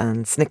Mars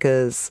and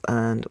Snickers,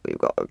 and we've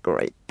got a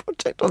great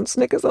project on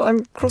Snickers that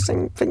I'm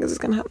crossing fingers is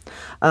going to happen,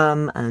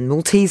 and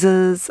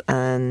Maltesers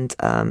and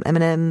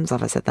M&Ms.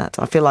 Have I said that?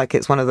 I feel like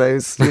it's one of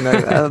those,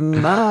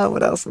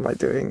 what else am I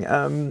doing?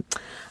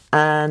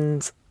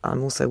 And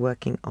I'm also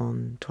working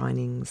on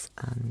Twinings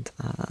and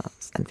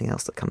anything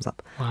else that comes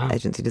up. Wow.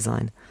 Agency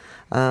design.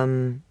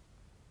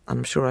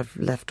 I'm sure I've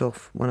left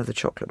off one of the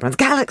chocolate brands.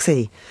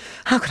 Galaxy!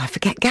 How could I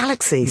forget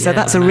Galaxy? So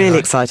that's a really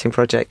exciting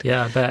project.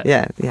 Yeah, I bet.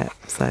 Yeah.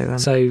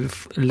 So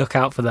look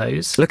out for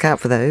those. Look out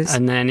for those.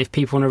 And then if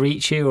people want to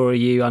reach you, or are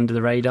you under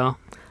the radar?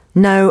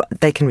 No,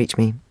 they can reach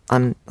me.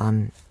 I'm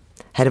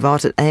head of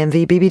art at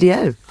AMV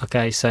BBDO.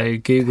 Okay, so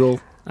Google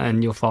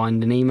and you'll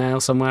find an email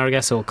somewhere, I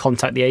guess, or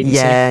contact the agency?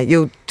 Yeah,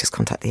 you'll just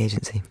contact the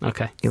agency.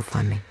 Okay. You'll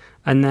find me.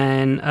 And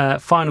then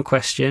final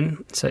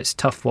question, so it's a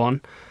tough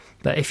one.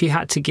 But if you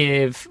had to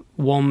give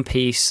one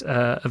piece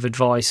of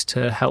advice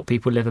to help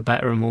people live a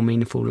better and more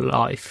meaningful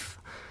life,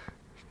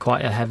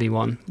 quite a heavy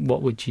one,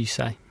 what would you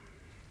say?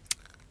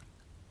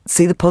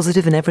 See the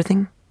positive in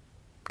everything.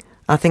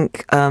 I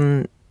think,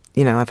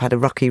 I've had a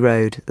rocky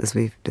road, as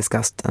we've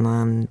discussed,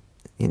 and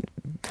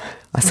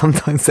I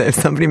sometimes say if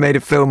somebody made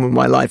a film of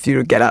my life, you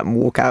would get out and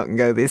walk out and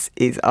go, this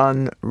is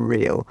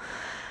unreal.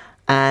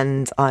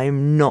 And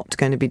I'm not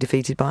going to be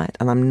defeated by it,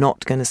 and I'm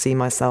not going to see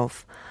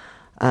myself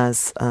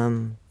as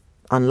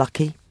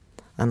unlucky,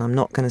 and I'm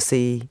not going to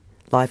see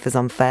life as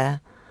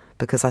unfair,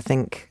 because I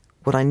think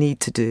what I need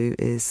to do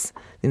is,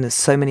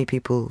 so many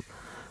people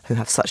who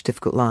have such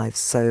difficult lives,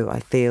 so I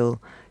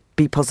feel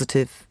be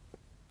positive,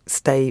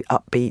 stay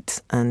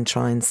upbeat, and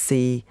try and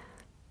see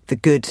the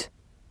good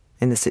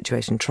in the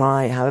situation.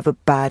 Try, however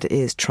bad it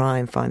is, try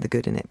and find the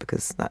good in it,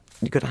 because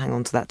you've got to hang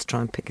on to that to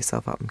try and pick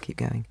yourself up and keep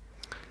going.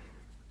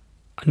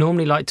 I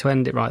normally like to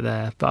end it right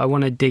there, but I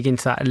want to dig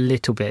into that a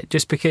little bit,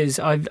 just because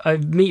I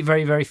meet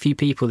very, very few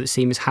people that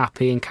seem as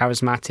happy and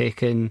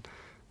charismatic and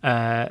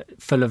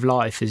full of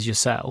life as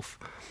yourself.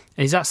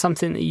 Is that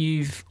something that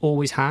you've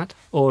always had,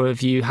 or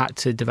have you had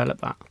to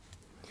develop that?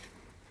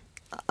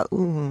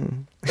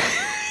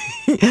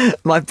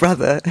 My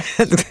brother,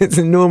 it's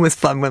enormous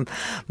fun when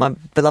my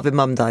beloved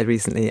mum died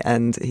recently,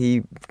 and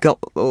he got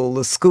all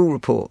the school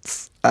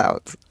reports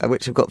out,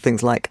 which have got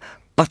things like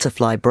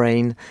butterfly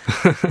brain,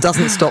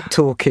 doesn't stop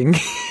talking,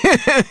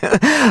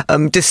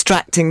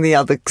 distracting the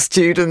other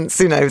students,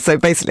 So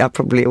basically, I've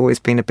probably always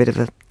been a bit of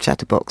a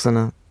chatterbox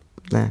and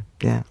I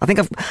think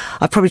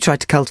I've probably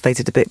tried to cultivate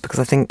it a bit, because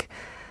I think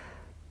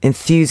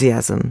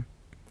enthusiasm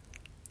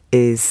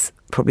is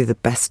probably the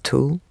best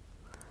tool.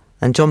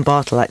 And John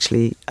Bartle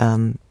actually,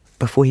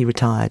 before he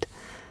retired,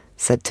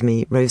 said to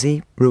me,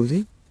 Rosie,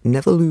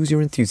 never lose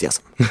your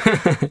enthusiasm.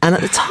 And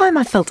at the time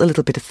I felt a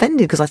little bit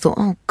offended, because I thought,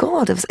 oh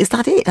God, is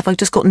that it? Have I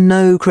just got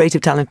no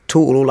creative talent at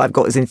all I've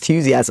got is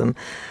enthusiasm?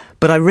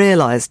 But I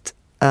realised,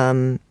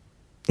 over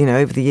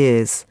the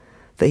years,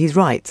 that he's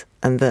right,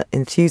 and that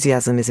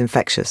enthusiasm is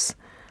infectious,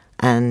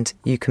 and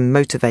you can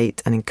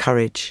motivate and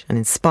encourage and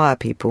inspire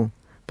people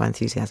by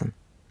enthusiasm.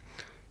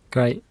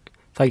 Great.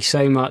 Thank you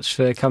so much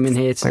for coming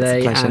here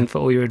today and for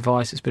all your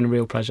advice. It's been a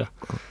real pleasure.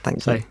 Oh,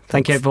 thank you.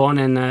 Thank you, everyone,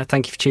 and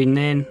thank you for tuning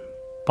in.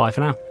 Bye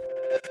for now.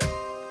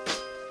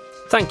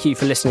 Thank you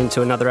for listening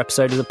to another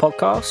episode of the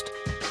podcast.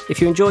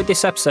 If you enjoyed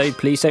this episode,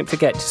 please don't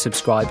forget to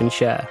subscribe and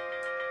share.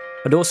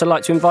 I'd also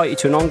like to invite you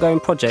to an ongoing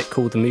project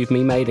called the Move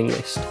Me mailing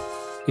list.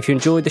 If you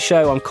enjoyed the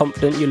show, I'm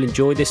confident you'll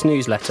enjoy this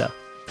newsletter.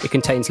 It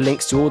contains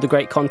links to all the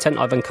great content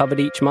I've uncovered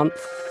each month,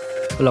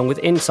 along with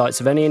insights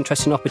of any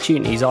interesting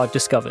opportunities I've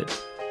discovered.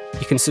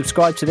 You can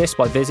subscribe to this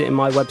by visiting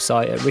my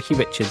website at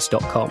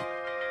rickyrichards.com.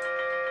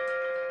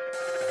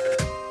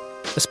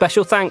 A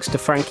special thanks to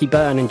Frankie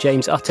Byrne and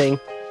James Utting.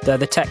 They're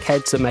the tech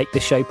heads that make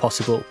this show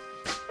possible.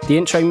 The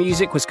intro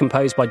music was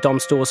composed by Dom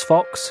Stores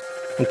Fox,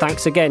 and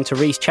thanks again to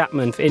Rhys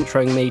Chapman for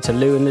introing me to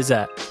Lou and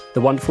Lizette,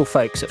 the wonderful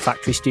folks at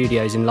Factory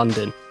Studios in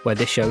London, where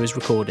this show is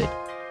recorded.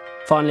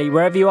 Finally,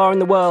 wherever you are in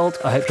the world,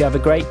 I hope you have a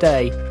great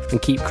day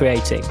and keep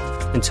creating.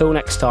 Until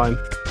next time,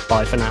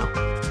 bye for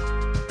now.